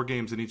 12 or more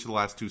games in each of the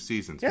last 2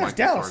 seasons. Yeah, Mike it's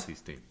Dallas.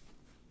 McCarthy's team.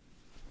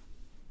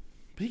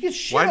 But he gets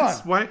shit on.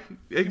 Why?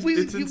 We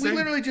insane.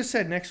 literally just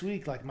said next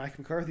week, Mike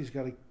McCarthy's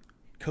got to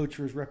coach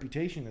for his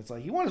reputation. It's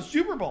he won a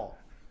Super Bowl.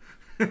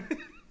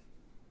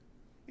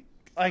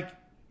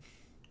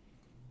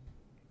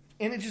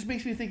 And it just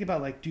makes me think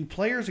about, do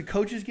players and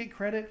coaches get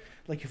credit?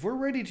 If we're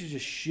ready to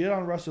just shit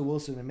on Russell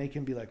Wilson and make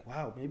him be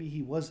wow, maybe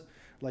he was,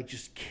 like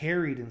just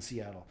carried in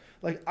Seattle.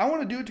 Like I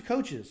want to do it to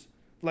coaches.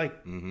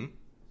 Like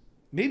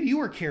maybe you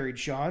were carried,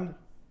 Sean,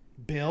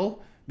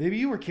 Bill. Maybe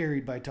you were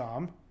carried by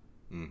Tom.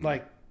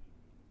 Like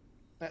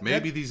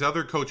maybe these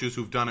other coaches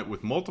who've done it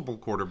with multiple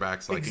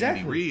quarterbacks, like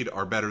Andy Reid,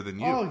 are better than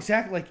you. Oh,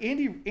 exactly. Like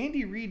Andy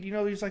Reid,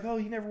 he's like, oh,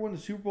 he never won the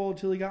Super Bowl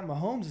until he got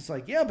Mahomes. It's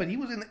like, yeah, but he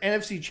was in the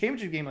NFC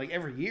Championship game like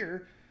every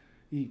year.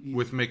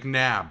 With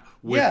McNabb,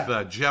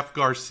 with Jeff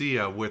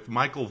Garcia, with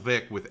Michael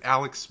Vick, with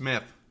Alex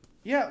Smith.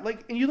 Yeah,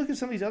 like, and you look at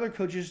some of these other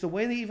coaches, the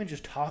way they even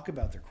just talk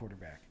about their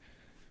quarterback,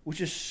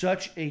 which is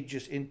such a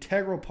just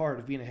integral part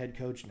of being a head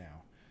coach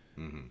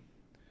now.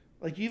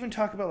 Like, you even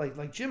talk about,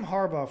 like Jim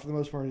Harbaugh, for the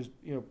most part, has,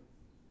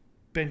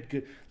 been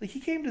good. Like, he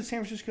came to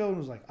San Francisco and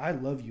was like, I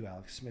love you,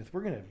 Alex Smith.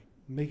 We're going to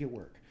make it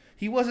work.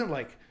 He wasn't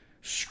like,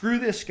 screw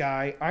this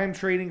guy. I'm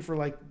trading for,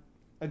 like,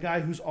 a guy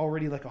who's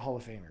already, like, a Hall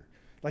of Famer.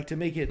 Like, to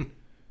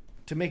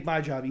make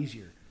my job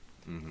easier.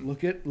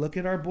 Look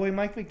at our boy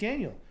Mike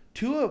McDaniel.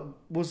 Tua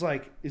was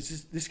like,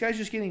 this guy's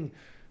just getting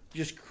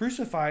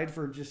crucified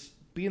for just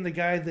being the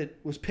guy that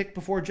was picked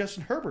before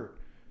Justin Herbert.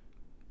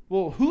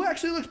 Well, who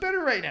actually looks better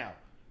right now?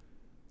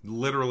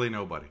 Literally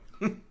nobody.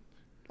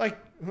 Like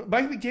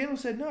Mike McDaniel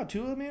said, no,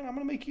 Tua, man, I'm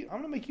gonna make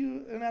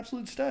you an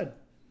absolute stud.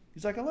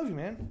 He's like, I love you,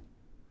 man.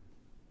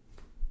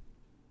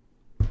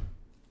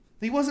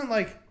 He wasn't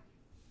like.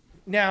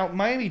 Now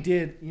Miami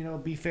did,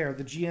 be fair.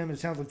 The GM, it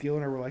sounds like the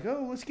owner were like,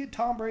 oh, let's get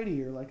Tom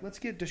Brady or like let's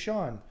get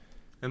Deshaun.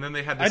 And then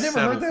they had to I never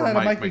settle heard that for out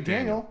of Mike Mike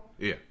McDaniel.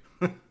 Yeah.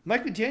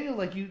 Mike McDaniel,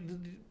 like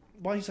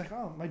he's like,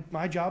 oh,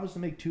 my job is to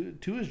make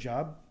Tua's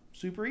job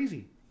super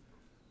easy.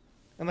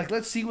 And like,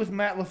 let's see with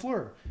Matt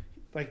LaFleur.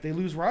 Like, they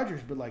lose Rodgers,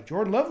 but like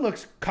Jordan Love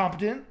looks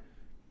competent.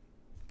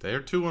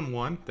 They're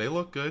 2-1. They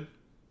look good.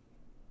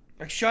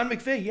 Like Sean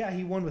McVay, yeah,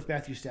 he won with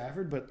Matthew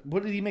Stafford, but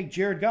what did he make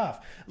Jared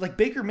Goff? Like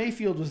Baker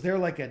Mayfield was there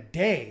like a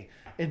day,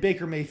 and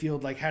Baker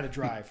Mayfield like had a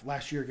drive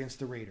last year against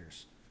the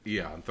Raiders.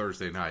 Yeah, on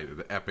Thursday night,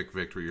 the epic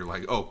victory. You're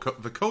like, oh,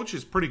 the coach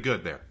is pretty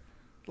good there.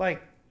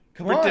 Like,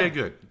 come on, pretty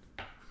good.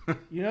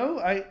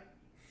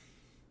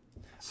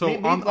 So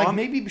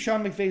maybe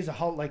Sean McVay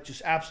is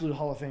just absolute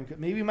Hall of Fame.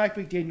 Maybe Mike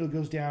McDaniel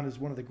goes down as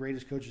one of the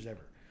greatest coaches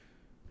ever.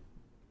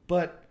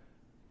 But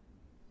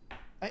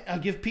I'll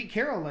give Pete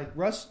Carroll, like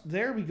Russ,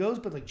 there he goes.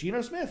 But like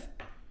Geno Smith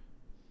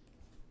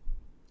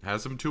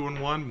has him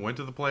 2-1. Went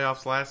to the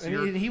playoffs last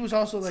year. And he was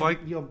also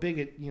big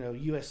at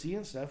USC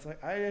and stuff.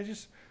 Like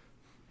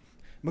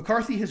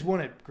McCarthy has won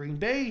at Green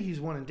Bay. He's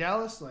won in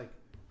Dallas. Like,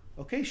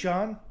 okay,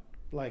 Sean,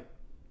 like.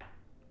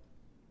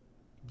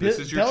 This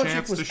is your Belichick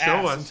chance was to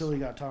show us. Until he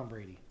got Tom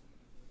Brady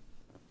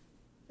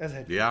as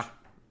head coach. Yeah,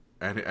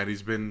 and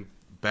he's been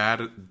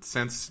bad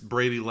since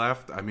Brady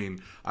left. I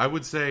mean, I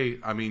would say,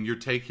 your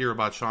take here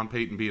about Sean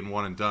Payton being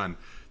one and done,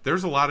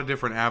 there's a lot of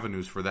different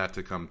avenues for that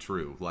to come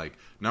true. Like,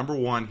 number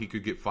one, he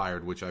could get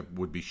fired, which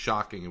would be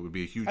shocking. It would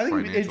be a huge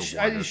financial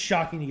blunder. It's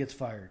shocking he gets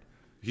fired.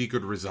 He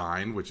could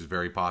resign, which is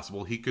very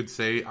possible. He could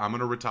say, I'm going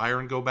to retire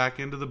and go back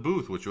into the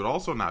booth, which would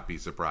also not be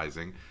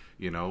surprising.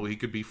 He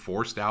could be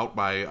forced out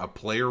by a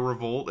player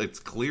revolt. It's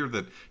clear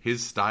that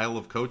his style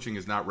of coaching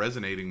is not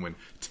resonating when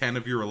 10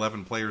 of your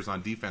 11 players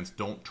on defense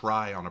don't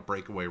try on a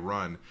breakaway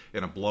run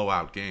in a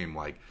blowout game.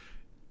 Like,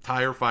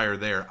 tire fire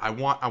there. I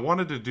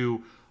wanted to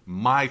do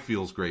my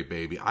feels great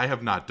baby. I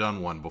have not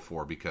done one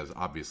before because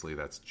obviously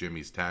that's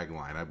Jimmy's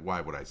tagline.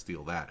 Why would I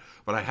steal that?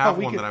 But I have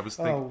one that I was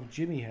thinking. Oh,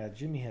 Jimmy had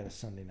a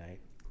Sunday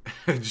night.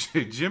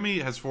 Jimmy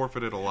has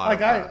forfeited a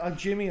lot.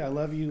 Jimmy, I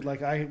love you.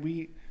 Like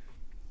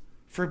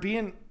for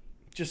being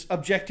just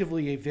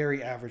objectively a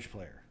very average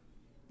player.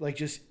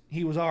 Like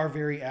he was our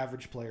very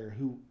average player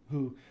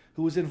who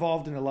was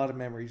involved in a lot of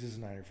memories as a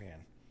Niner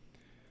fan.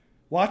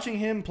 Watching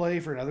him play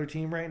for another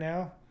team right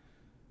now,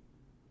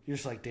 you're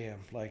just like, damn.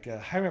 Like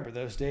I remember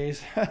those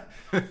days.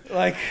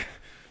 like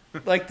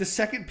the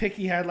second pick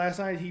he had last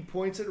night, he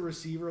points at a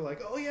receiver like,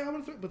 oh yeah, I'm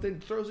gonna throw, but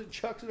then throws it,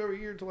 chucks it over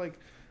here to like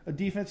a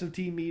defensive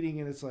team meeting,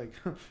 and it's like,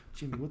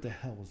 Jimmy, what the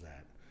hell was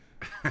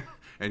that?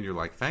 And you're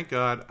like, thank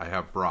God I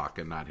have Brock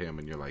and not him.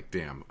 And you're like,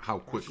 damn, how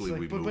quickly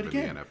we move in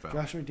the NFL.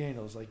 Josh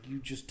McDaniels, like, you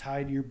just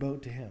tied your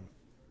boat to him.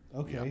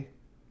 Okay,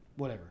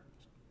 whatever.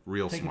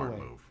 Real smart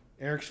move.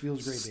 Eric's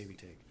feels great, baby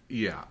take.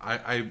 Yeah,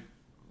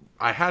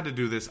 I had to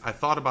do this. I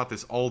thought about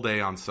this all day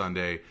on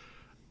Sunday.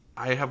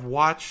 I have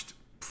watched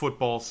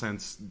football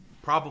since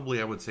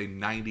probably, I would say,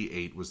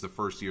 98 was the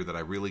first year that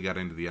I really got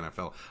into the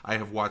NFL. I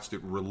have watched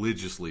it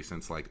religiously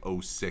since like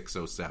 06,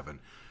 07.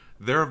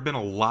 There have been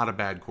a lot of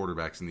bad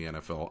quarterbacks in the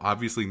NFL.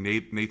 Obviously,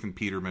 Nathan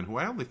Peterman, who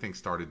I only think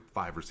started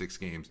 5 or 6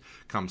 games,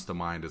 comes to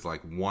mind as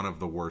like one of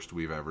the worst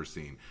we've ever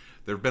seen.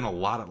 There have been a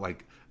lot of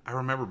I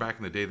remember back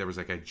in the day there was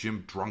like a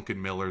Jim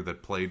Drunkenmiller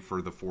that played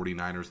for the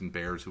 49ers and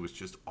Bears who was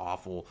just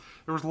awful.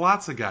 There was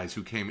lots of guys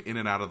who came in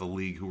and out of the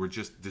league who were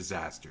just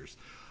disasters.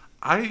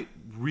 I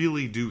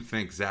really do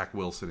think Zach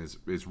Wilson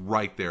is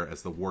right there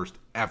as the worst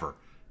ever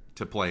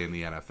to play in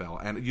the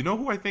NFL. And you know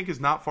who I think is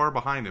not far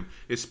behind him?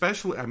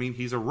 Especially,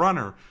 he's a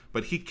runner,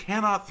 but he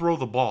cannot throw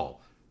the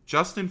ball.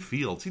 Justin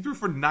Fields, he threw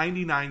for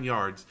 99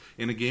 yards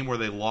in a game where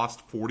they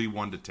lost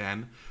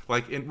 41-10.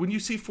 Like, and when you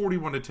see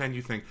 41-10,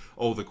 you think,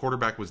 oh, the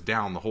quarterback was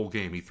down the whole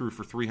game. He threw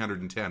for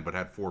 310 but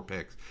had 4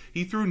 picks.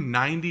 He threw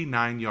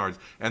 99 yards.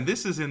 And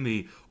this is in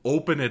the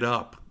open it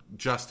up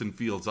Justin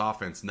Fields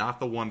offense, not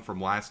the one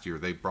from last year.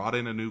 They brought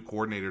in a new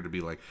coordinator to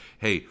be like,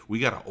 hey, we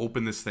got to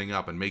open this thing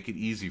up and make it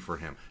easy for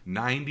him.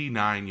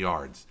 99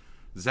 yards.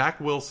 Zach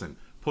Wilson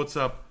puts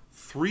up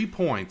 3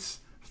 points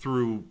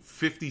through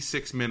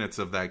 56 minutes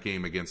of that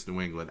game against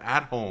New England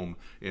at home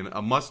in a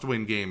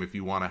must-win game if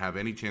you want to have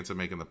any chance of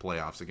making the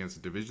playoffs against a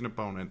division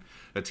opponent,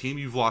 a team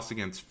you've lost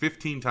against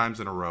 15 times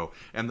in a row,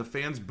 and the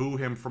fans boo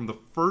him from the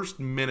first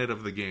minute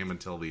of the game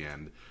until the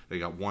end. They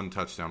got 1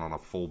 touchdown on a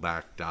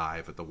fullback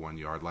dive at the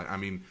 1-yard line. I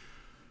mean,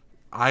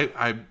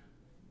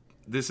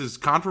 this is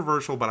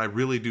controversial, but I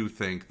really do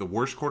think the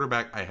worst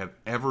quarterback I have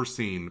ever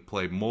seen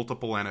play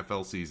multiple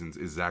NFL seasons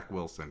is Zach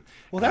Wilson.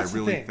 Well, that's I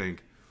really the thing.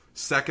 think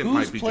second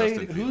might be Justin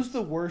Fields. Who's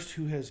the worst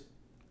who has,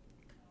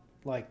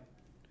 like,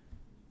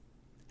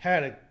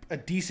 had a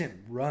decent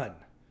run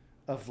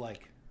of,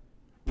 like,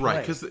 play?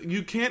 Right, because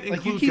you can't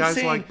include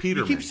guys like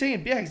Peterman. You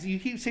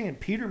keep saying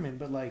Peterman,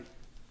 but, like,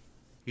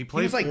 he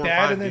played was, like, 4 or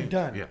bad 5 and then games.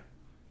 done.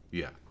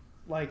 Yeah.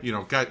 Like, you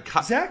know, got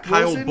Zach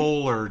Kyle Wilson,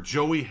 Bowler,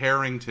 Joey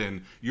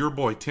Harrington, your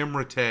boy Tim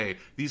Rattay.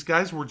 These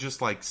guys were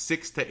just like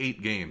 6 to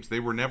 8 games. They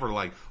were never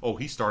like, oh,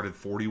 he started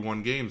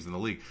 41 games in the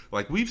league.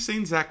 Like, we've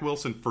seen Zach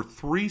Wilson for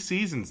 3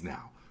 seasons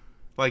now.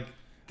 Like,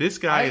 this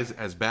guy is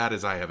as bad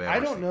as I have ever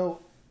seen.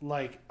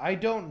 I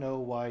don't know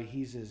why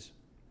he's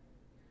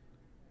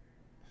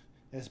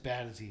as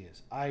bad as he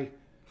is.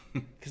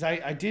 Because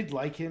I did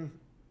like him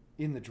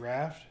in the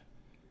draft.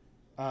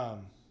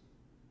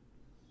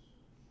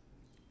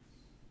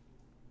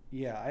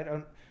 Yeah, I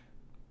don't.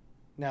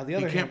 Now the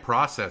other he can't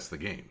process the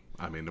game.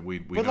 I mean, we.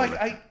 But know like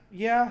that.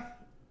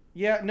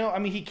 no. I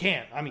mean, he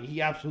can't. I mean,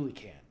 he absolutely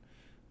can.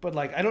 But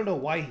like, I don't know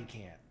why he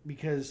can't,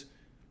 because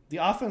the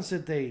offense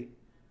that they,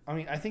 I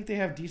mean, I think they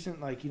have decent,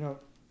 like, you know,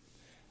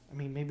 I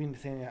mean, maybe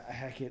Nathaniel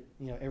Hackett,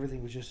 you know,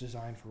 everything was just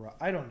designed for.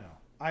 I don't know.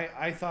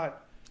 I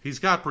thought he's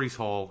got Breece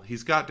Hall.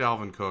 He's got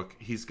Dalvin Cook.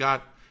 He's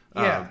got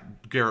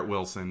Garrett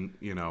Wilson.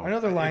 You know,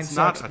 another line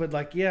sucks, but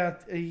like,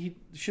 he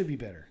should be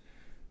better.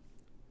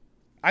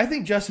 I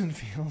think Justin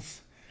Fields,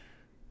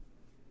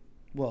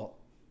 well,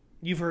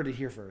 you've heard it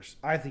here first.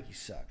 I think he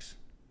sucks.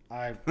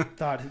 I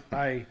thought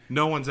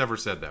no one's ever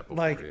said that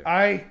before.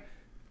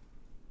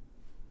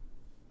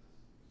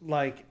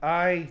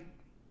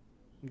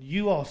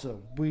 You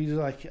also.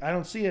 I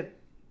don't see it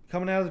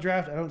coming out of the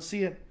draft. I don't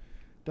see it.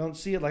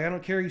 Like, I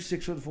don't care he's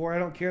 6'4". I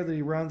don't care that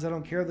he runs. I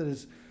don't care that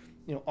his,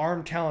 you know,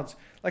 arm talents.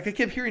 Like, I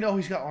kept hearing, oh,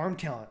 he's got arm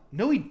talent.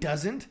 No, he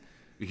doesn't.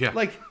 Yeah.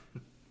 Like,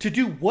 to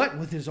do what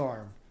with his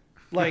arm?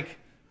 Like,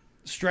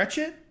 stretch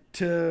it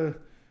to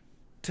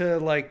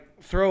like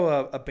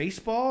throw a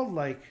baseball?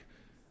 Like,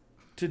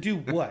 to do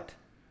what?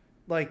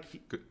 Like,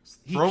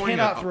 he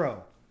cannot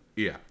throw.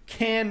 Yeah.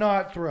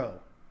 Cannot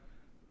throw.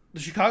 The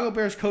Chicago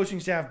Bears coaching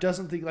staff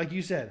doesn't think, like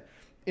you said,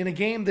 in a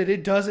game that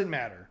it doesn't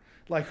matter.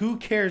 Like, who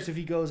cares if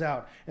he goes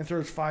out and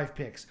throws 5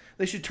 picks?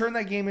 They should turn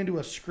that game into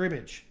a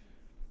scrimmage.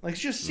 Like,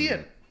 just see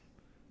it.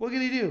 What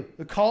can he do?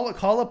 Call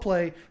a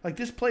play. Like,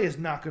 this play is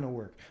not going to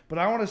work. But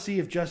I want to see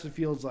if Justin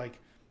Fields like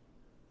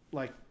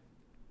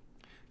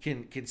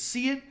can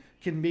see it,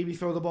 can maybe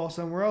throw the ball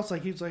somewhere else.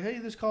 Like, he's like, hey,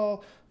 this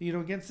call, you know,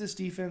 against this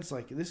defense,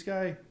 like, this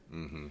guy,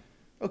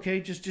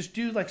 okay, just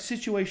do, like,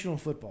 situational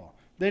football.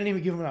 They didn't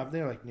even give him an option.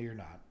 They're like, no, you're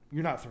not.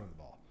 You're not throwing the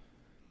ball.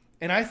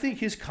 And I think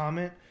his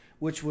comment,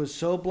 which was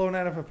so blown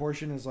out of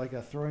proportion, is like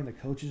a throwing the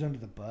coaches under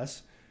the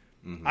bus.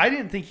 I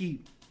didn't think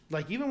he,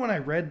 like, even when I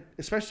read,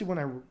 especially when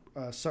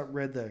I saw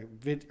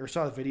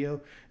the video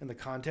in the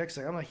context,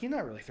 like, I'm like, he's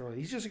not really throwing.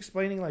 He's just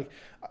explaining, like,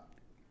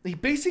 he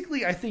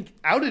basically, I think,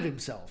 outed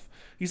himself.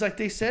 He's like,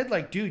 they said,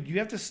 like, dude, you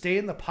have to stay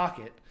in the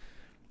pocket,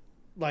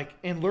 like,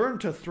 and learn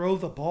to throw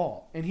the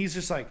ball. And he's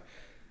just like,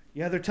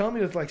 yeah, they're telling me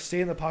to, like,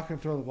 stay in the pocket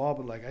and throw the ball,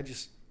 but, like,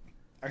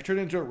 I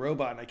turned into a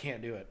robot and I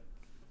can't do it.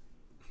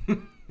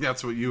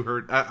 That's what you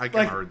heard. I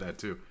kind of heard that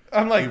too.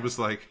 I'm like, he was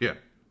like, yeah.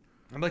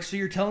 I'm like, so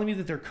you're telling me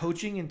that they're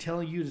coaching and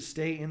telling you to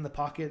stay in the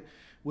pocket,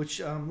 which,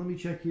 let me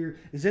check here,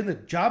 is in the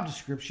job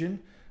description.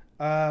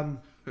 And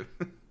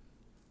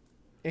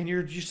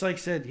you're just like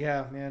said,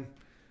 yeah, man,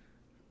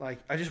 like,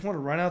 I just want to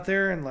run out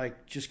there and,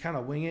 like, just kind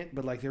of wing it.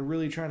 But, like, they're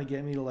really trying to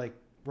get me to, like,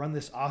 run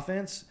this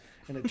offense,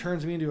 and it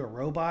turns me into a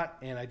robot,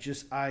 and I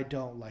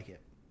don't like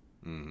it.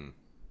 Mm-hmm.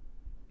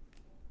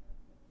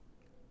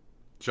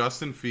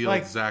 Justin Fields,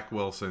 like, Zach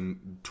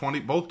Wilson,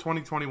 both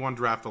 2021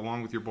 draft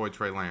along with your boy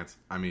Trey Lance.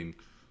 I mean,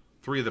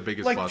 3 of the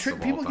biggest busts of all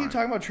time. People keep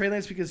talking about Trey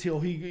Lance because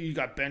he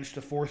got benched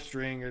to 4th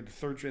string or the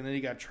 3rd string, and then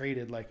he got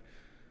traded. Like,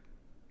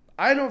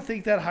 I don't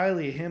think that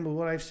highly of him, but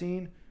what I've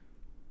seen,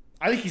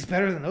 I think he's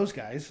better than those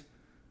guys.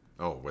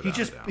 Oh, without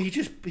a doubt.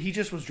 He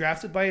just was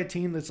drafted by a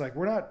team that's like,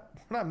 we're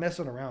not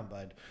messing around,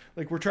 bud.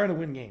 Like, we're trying to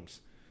win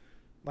games.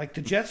 Like,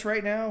 the Jets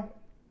right now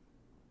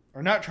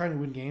are not trying to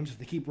win games if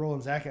they keep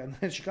rolling Zach out. And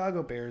the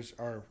Chicago Bears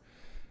are,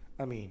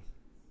 I mean,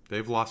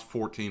 They've lost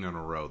 14 in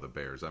a row, the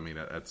Bears. I mean,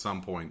 at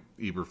some point,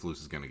 Eberflus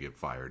is going to get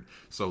fired.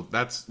 So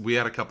we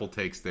had a couple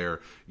takes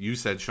there. You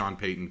said Sean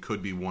Payton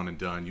could be one and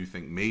done. You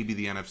think maybe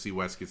the NFC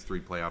West gets 3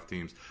 playoff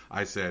teams.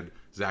 I said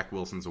Zach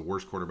Wilson's the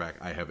worst quarterback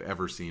I have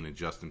ever seen, and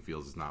Justin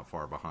Fields is not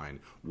far behind.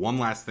 One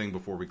last thing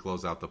before we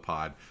close out the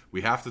pod.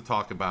 We have to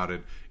talk about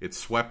it. It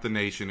swept the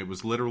nation. It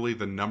was literally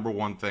the number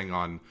one thing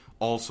on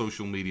all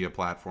social media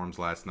platforms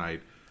last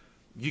night.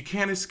 You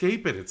can't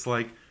escape it. It's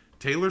like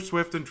Taylor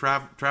Swift and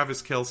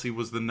Travis Kelce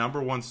was the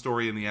number one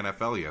story in the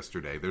NFL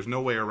yesterday. There's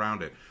no way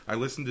around it. I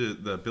listened to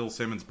the Bill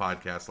Simmons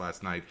podcast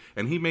last night,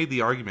 and he made the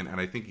argument, and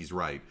I think he's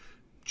right.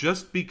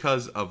 Just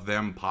because of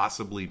them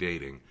possibly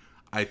dating,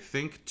 I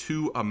think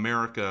to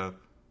America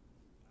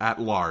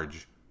at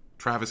large,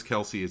 Travis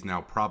Kelce is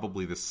now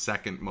probably the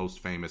second most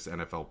famous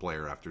NFL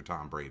player after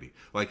Tom Brady.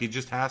 Like, he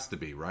just has to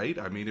be, right?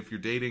 I mean, if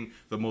you're dating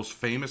the most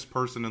famous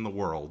person in the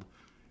world,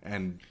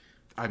 and,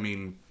 I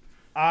mean...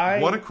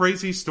 what a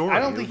crazy story. I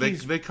don't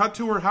think they cut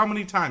to her how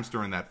many times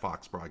during that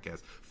Fox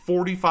broadcast?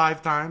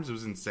 45 times? It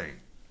was insane.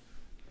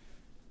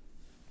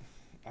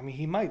 I mean,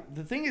 he might.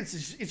 The thing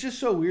is, it's just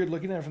so weird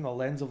looking at it from the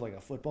lens of like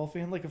a football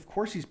fan. Like, of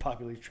course he's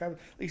popular.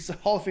 He's a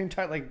Hall of Fame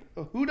type. Like,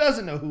 who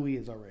doesn't know who he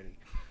is already?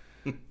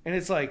 And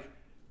it's like,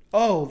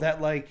 oh, that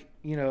like,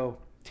 you know,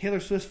 Taylor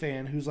Swift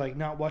fan who's like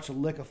not watched a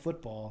lick of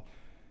football.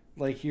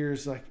 Like,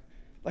 here's like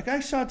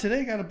I saw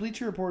today, got a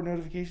Bleacher Report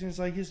notification. It's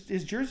like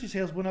his jersey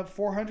sales went up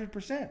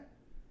 400%.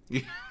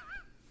 Yeah.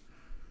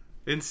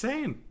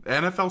 Insane.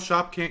 NFL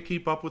Shop can't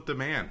keep up with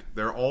demand.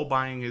 They're all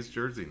buying his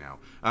jersey now.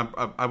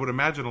 I would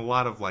imagine a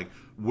lot of like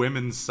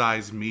women's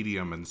size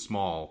medium and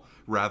small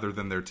rather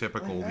than their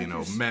typical,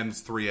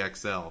 men's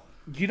 3XL.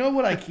 You know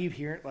what I keep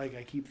hearing? Like,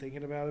 I keep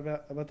thinking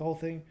about the whole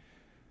thing.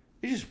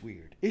 It's just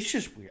weird. It's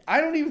just weird.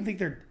 I don't even think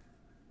they're.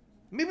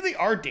 Maybe they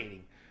are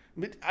dating.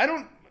 But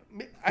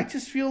I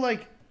just feel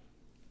like.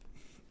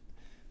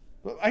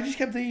 I just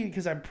kept thinking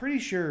because I'm pretty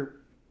sure,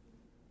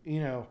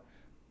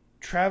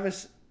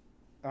 Travis,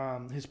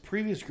 his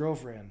previous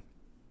girlfriend,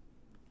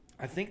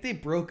 I think they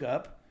broke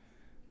up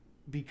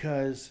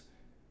because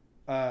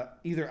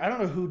either, I don't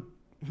know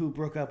who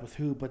broke up with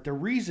who, but the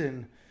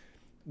reason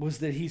was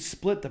that he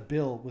split the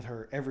bill with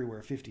her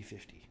everywhere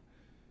 50-50.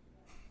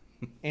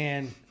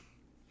 And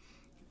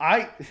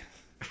You're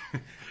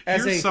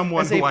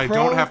someone who I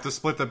don't have to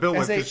split the bill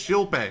with because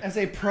she'll pay. As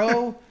a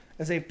pro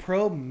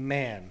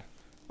man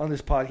on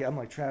this podcast, I'm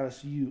like,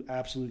 Travis, you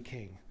absolute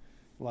king.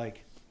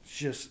 Like,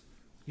 just...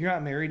 You're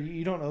not married.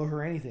 You don't owe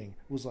her anything.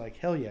 Was like,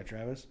 hell yeah,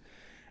 Travis.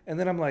 And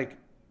then I'm like,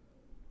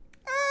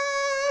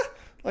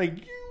 like,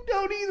 you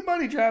don't need the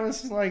money,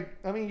 Travis. Like,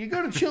 I mean, you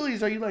go to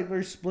Chili's. Are you like,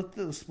 split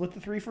the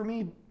 3 for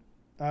me?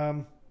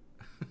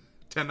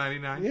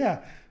 $10.99.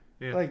 Yeah.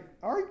 Like,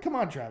 all right, come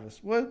on, Travis.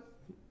 What?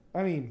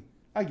 I mean,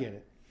 I get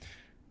it.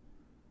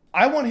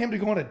 I want him to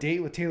go on a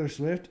date with Taylor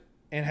Swift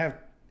and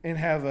have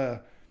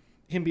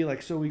him be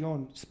like, so we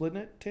going splitting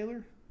it,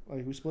 Taylor?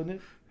 Like, we splitting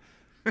it?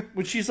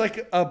 When she's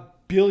like a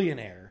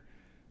billionaire.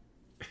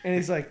 And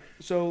he's like,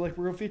 so like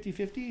we're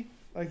 50-50?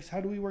 Like,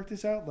 how do we work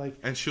this out? Like,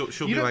 and she'll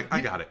be like,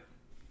 I got it.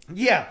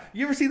 Yeah.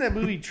 You ever seen that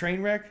movie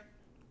Trainwreck?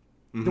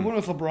 Mm-hmm. The one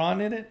with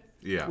LeBron in it?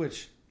 Yeah.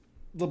 Which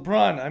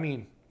LeBron, I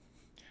mean,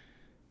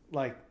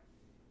 like,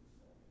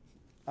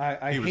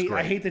 I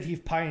hate that he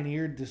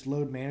pioneered this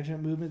load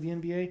management movement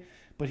in the NBA,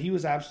 but he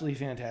was absolutely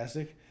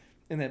fantastic.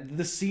 And that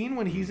the scene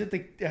when he's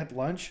at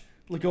lunch,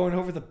 like going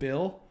over the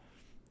bill,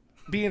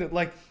 being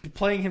like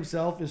playing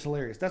himself is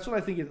hilarious. That's what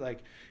I think it like.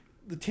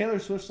 The Taylor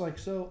Swift's like,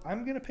 so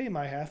I'm gonna pay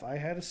my half. I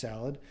had a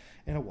salad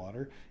and a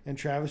water, and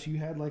Travis, you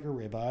had like a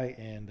ribeye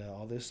and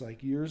all this.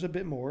 Like, yours a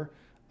bit more.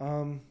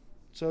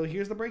 So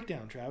here's the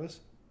breakdown, Travis.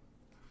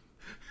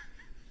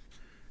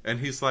 And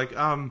he's like,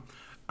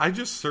 I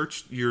just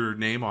searched your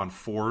name on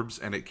Forbes,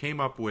 and it came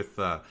up with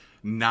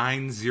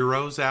 9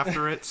 zeros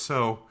after it.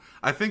 So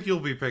I think you'll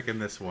be picking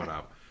this one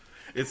up.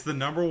 It's the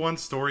number one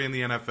story in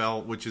the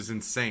NFL, which is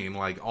insane.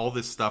 Like, all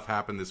this stuff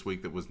happened this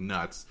week that was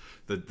nuts.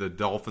 The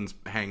Dolphins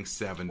hang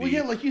 70. Well,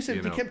 yeah, like you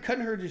said, they kept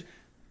cutting her.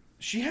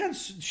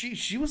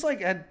 She was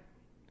like at.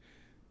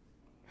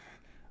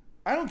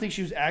 I don't think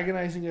she was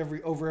agonizing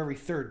over every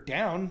third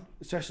down,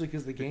 especially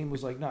because the game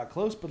was like not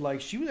close. But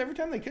like, she was every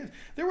time they cut.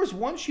 There was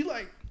one she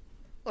like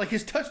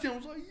his touchdown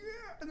was like,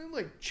 yeah, and then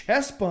like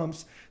chest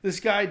bumps this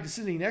guy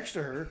sitting next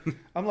to her.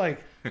 I'm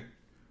like.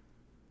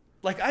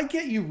 Like, I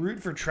get you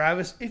root for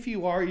Travis if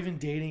you are even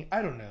dating.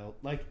 I don't know.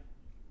 Like,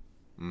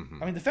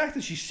 I mean, the fact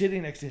that she's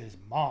sitting next to his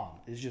mom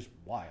is just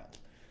wild.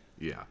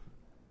 Yeah.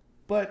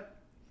 But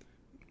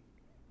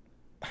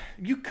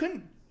you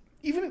couldn't,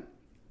 even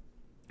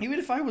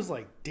if I was,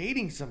 like,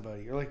 dating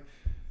somebody, or, like,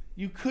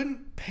 you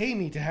couldn't pay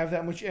me to have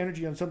that much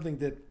energy on something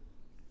that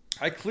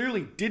I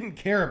clearly didn't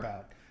care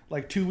about,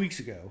 like, 2 weeks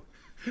ago.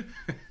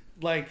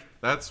 Like,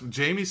 that's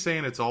Jamie's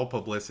saying it's all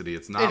publicity.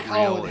 It's not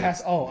real.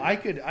 I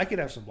could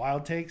have some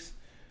wild takes.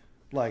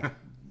 Like,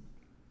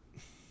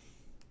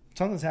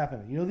 something's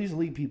happening. You know, these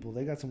elite people,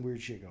 they got some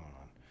weird shit going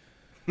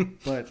on.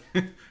 But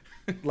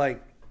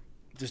like,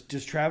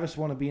 does Travis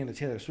want to be in a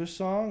Taylor Swift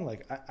song?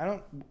 Like, I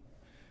don't.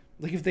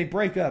 Like, if they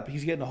break up,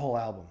 he's getting a whole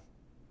album.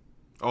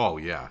 Oh,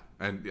 yeah.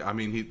 And, I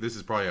mean, this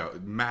is probably a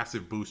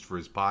massive boost for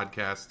his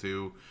podcast,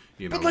 too.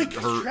 You know, But, like,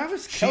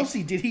 Travis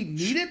Kelce, did he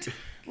need it?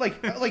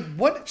 Like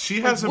what? She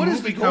has like, a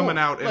movie coming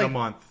out in a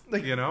month,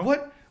 like, you know?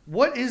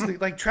 What is the...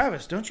 Like,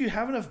 Travis, don't you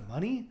have enough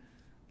money?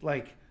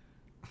 Like,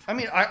 I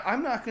mean,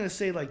 I'm not going to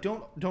say, like,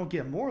 don't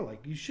get more.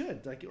 Like, you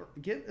should. Like,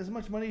 get as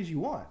much money as you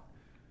want.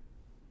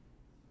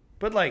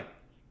 But, like,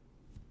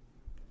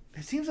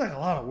 it seems like a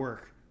lot of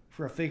work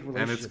for a fake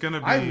relationship. And it's going to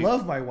be... I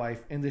love my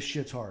wife, and this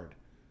shit's hard.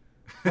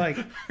 Like...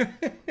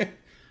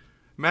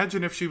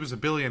 Imagine if she was a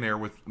billionaire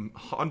with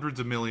hundreds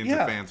of millions of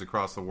fans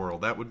across the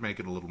world. That would make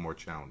it a little more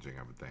challenging,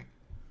 I would think.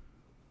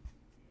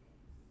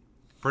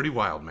 Pretty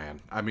wild, man.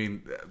 I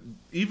mean,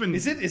 even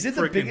is it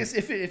the biggest?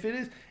 If it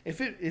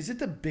is it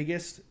the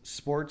biggest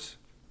sports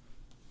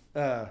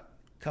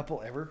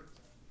couple ever?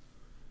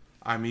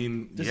 I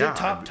mean, does it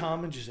top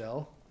Tom and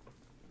Giselle?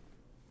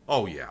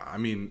 Oh yeah, I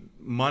mean,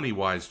 money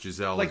wise,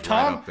 Giselle like is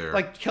Tom, right up there.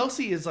 Like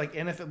Kelce is like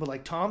NFL, but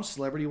like Tom,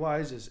 celebrity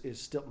wise,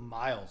 is still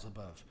miles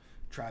above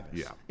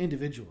Travis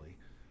individually.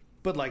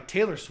 But like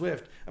Taylor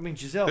Swift, I mean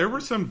Giselle. There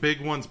were some big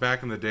ones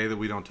back in the day that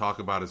we don't talk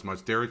about as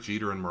much. Derek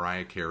Jeter and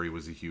Mariah Carey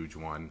was a huge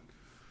one.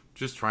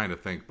 Just trying to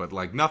think, but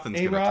like nothing's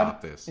going to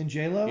top this. And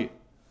J-Lo?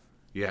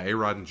 Yeah,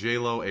 A-Rod and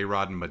J-Lo,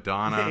 A-Rod and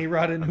Madonna.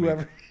 A-Rod and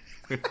whoever.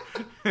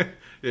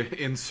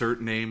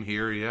 Insert name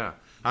here, yeah.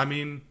 I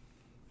mean,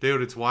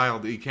 dude, it's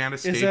wild. You can't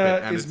escape it.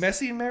 And is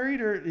Messi married,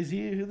 or is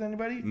he with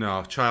anybody?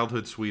 No,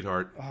 childhood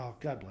sweetheart. Oh,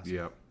 God bless him.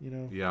 Yep. You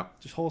know? Yep.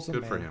 Just wholesome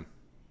Good man. for him.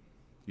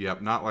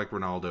 Yep, not like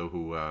Ronaldo,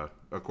 who,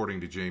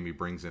 according to Jamie,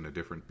 brings in a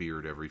different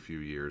beard every few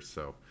years,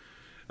 so...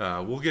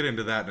 we'll get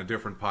into that in a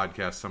different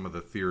podcast, some of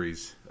the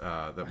theories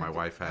that my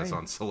wife has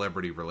on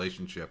celebrity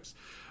relationships.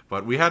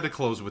 But we had to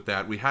close with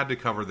that. We had to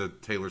cover the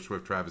Taylor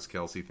Swift, Travis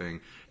Kelce thing.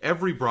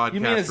 Every broadcaster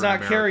You mean it's not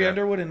in America, Carrie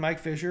Underwood and Mike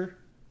Fisher?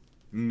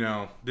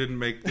 No, didn't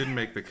make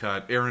the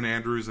cut. Aaron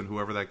Andrews and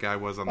whoever that guy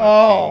was on the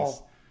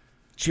Kings.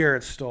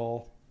 Jarrett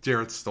Stoll.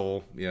 Jarrett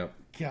Stoll, yep.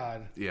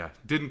 God. Yeah,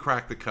 didn't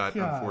crack the cut,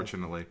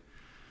 unfortunately.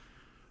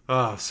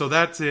 So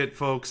that's it,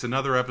 folks.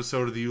 Another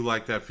episode of the You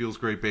Like That Feels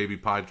Great Baby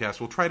podcast.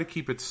 We'll try to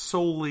keep it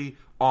solely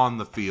on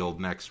the field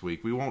next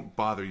week. We won't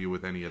bother you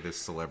with any of this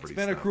celebrity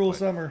stuff. It's been a cruel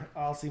summer.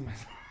 I'll see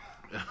myself.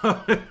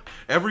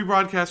 Every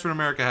broadcaster in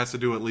America has to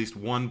do at least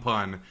one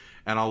pun,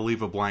 and I'll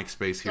leave a blank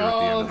space here at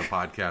the end of the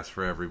podcast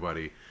for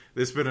everybody.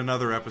 This has been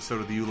another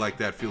episode of the You Like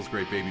That Feels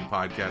Great Baby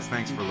podcast.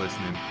 Thanks for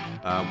listening.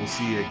 We'll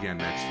see you again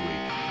next week.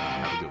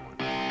 Have a good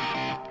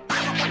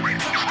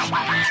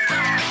one.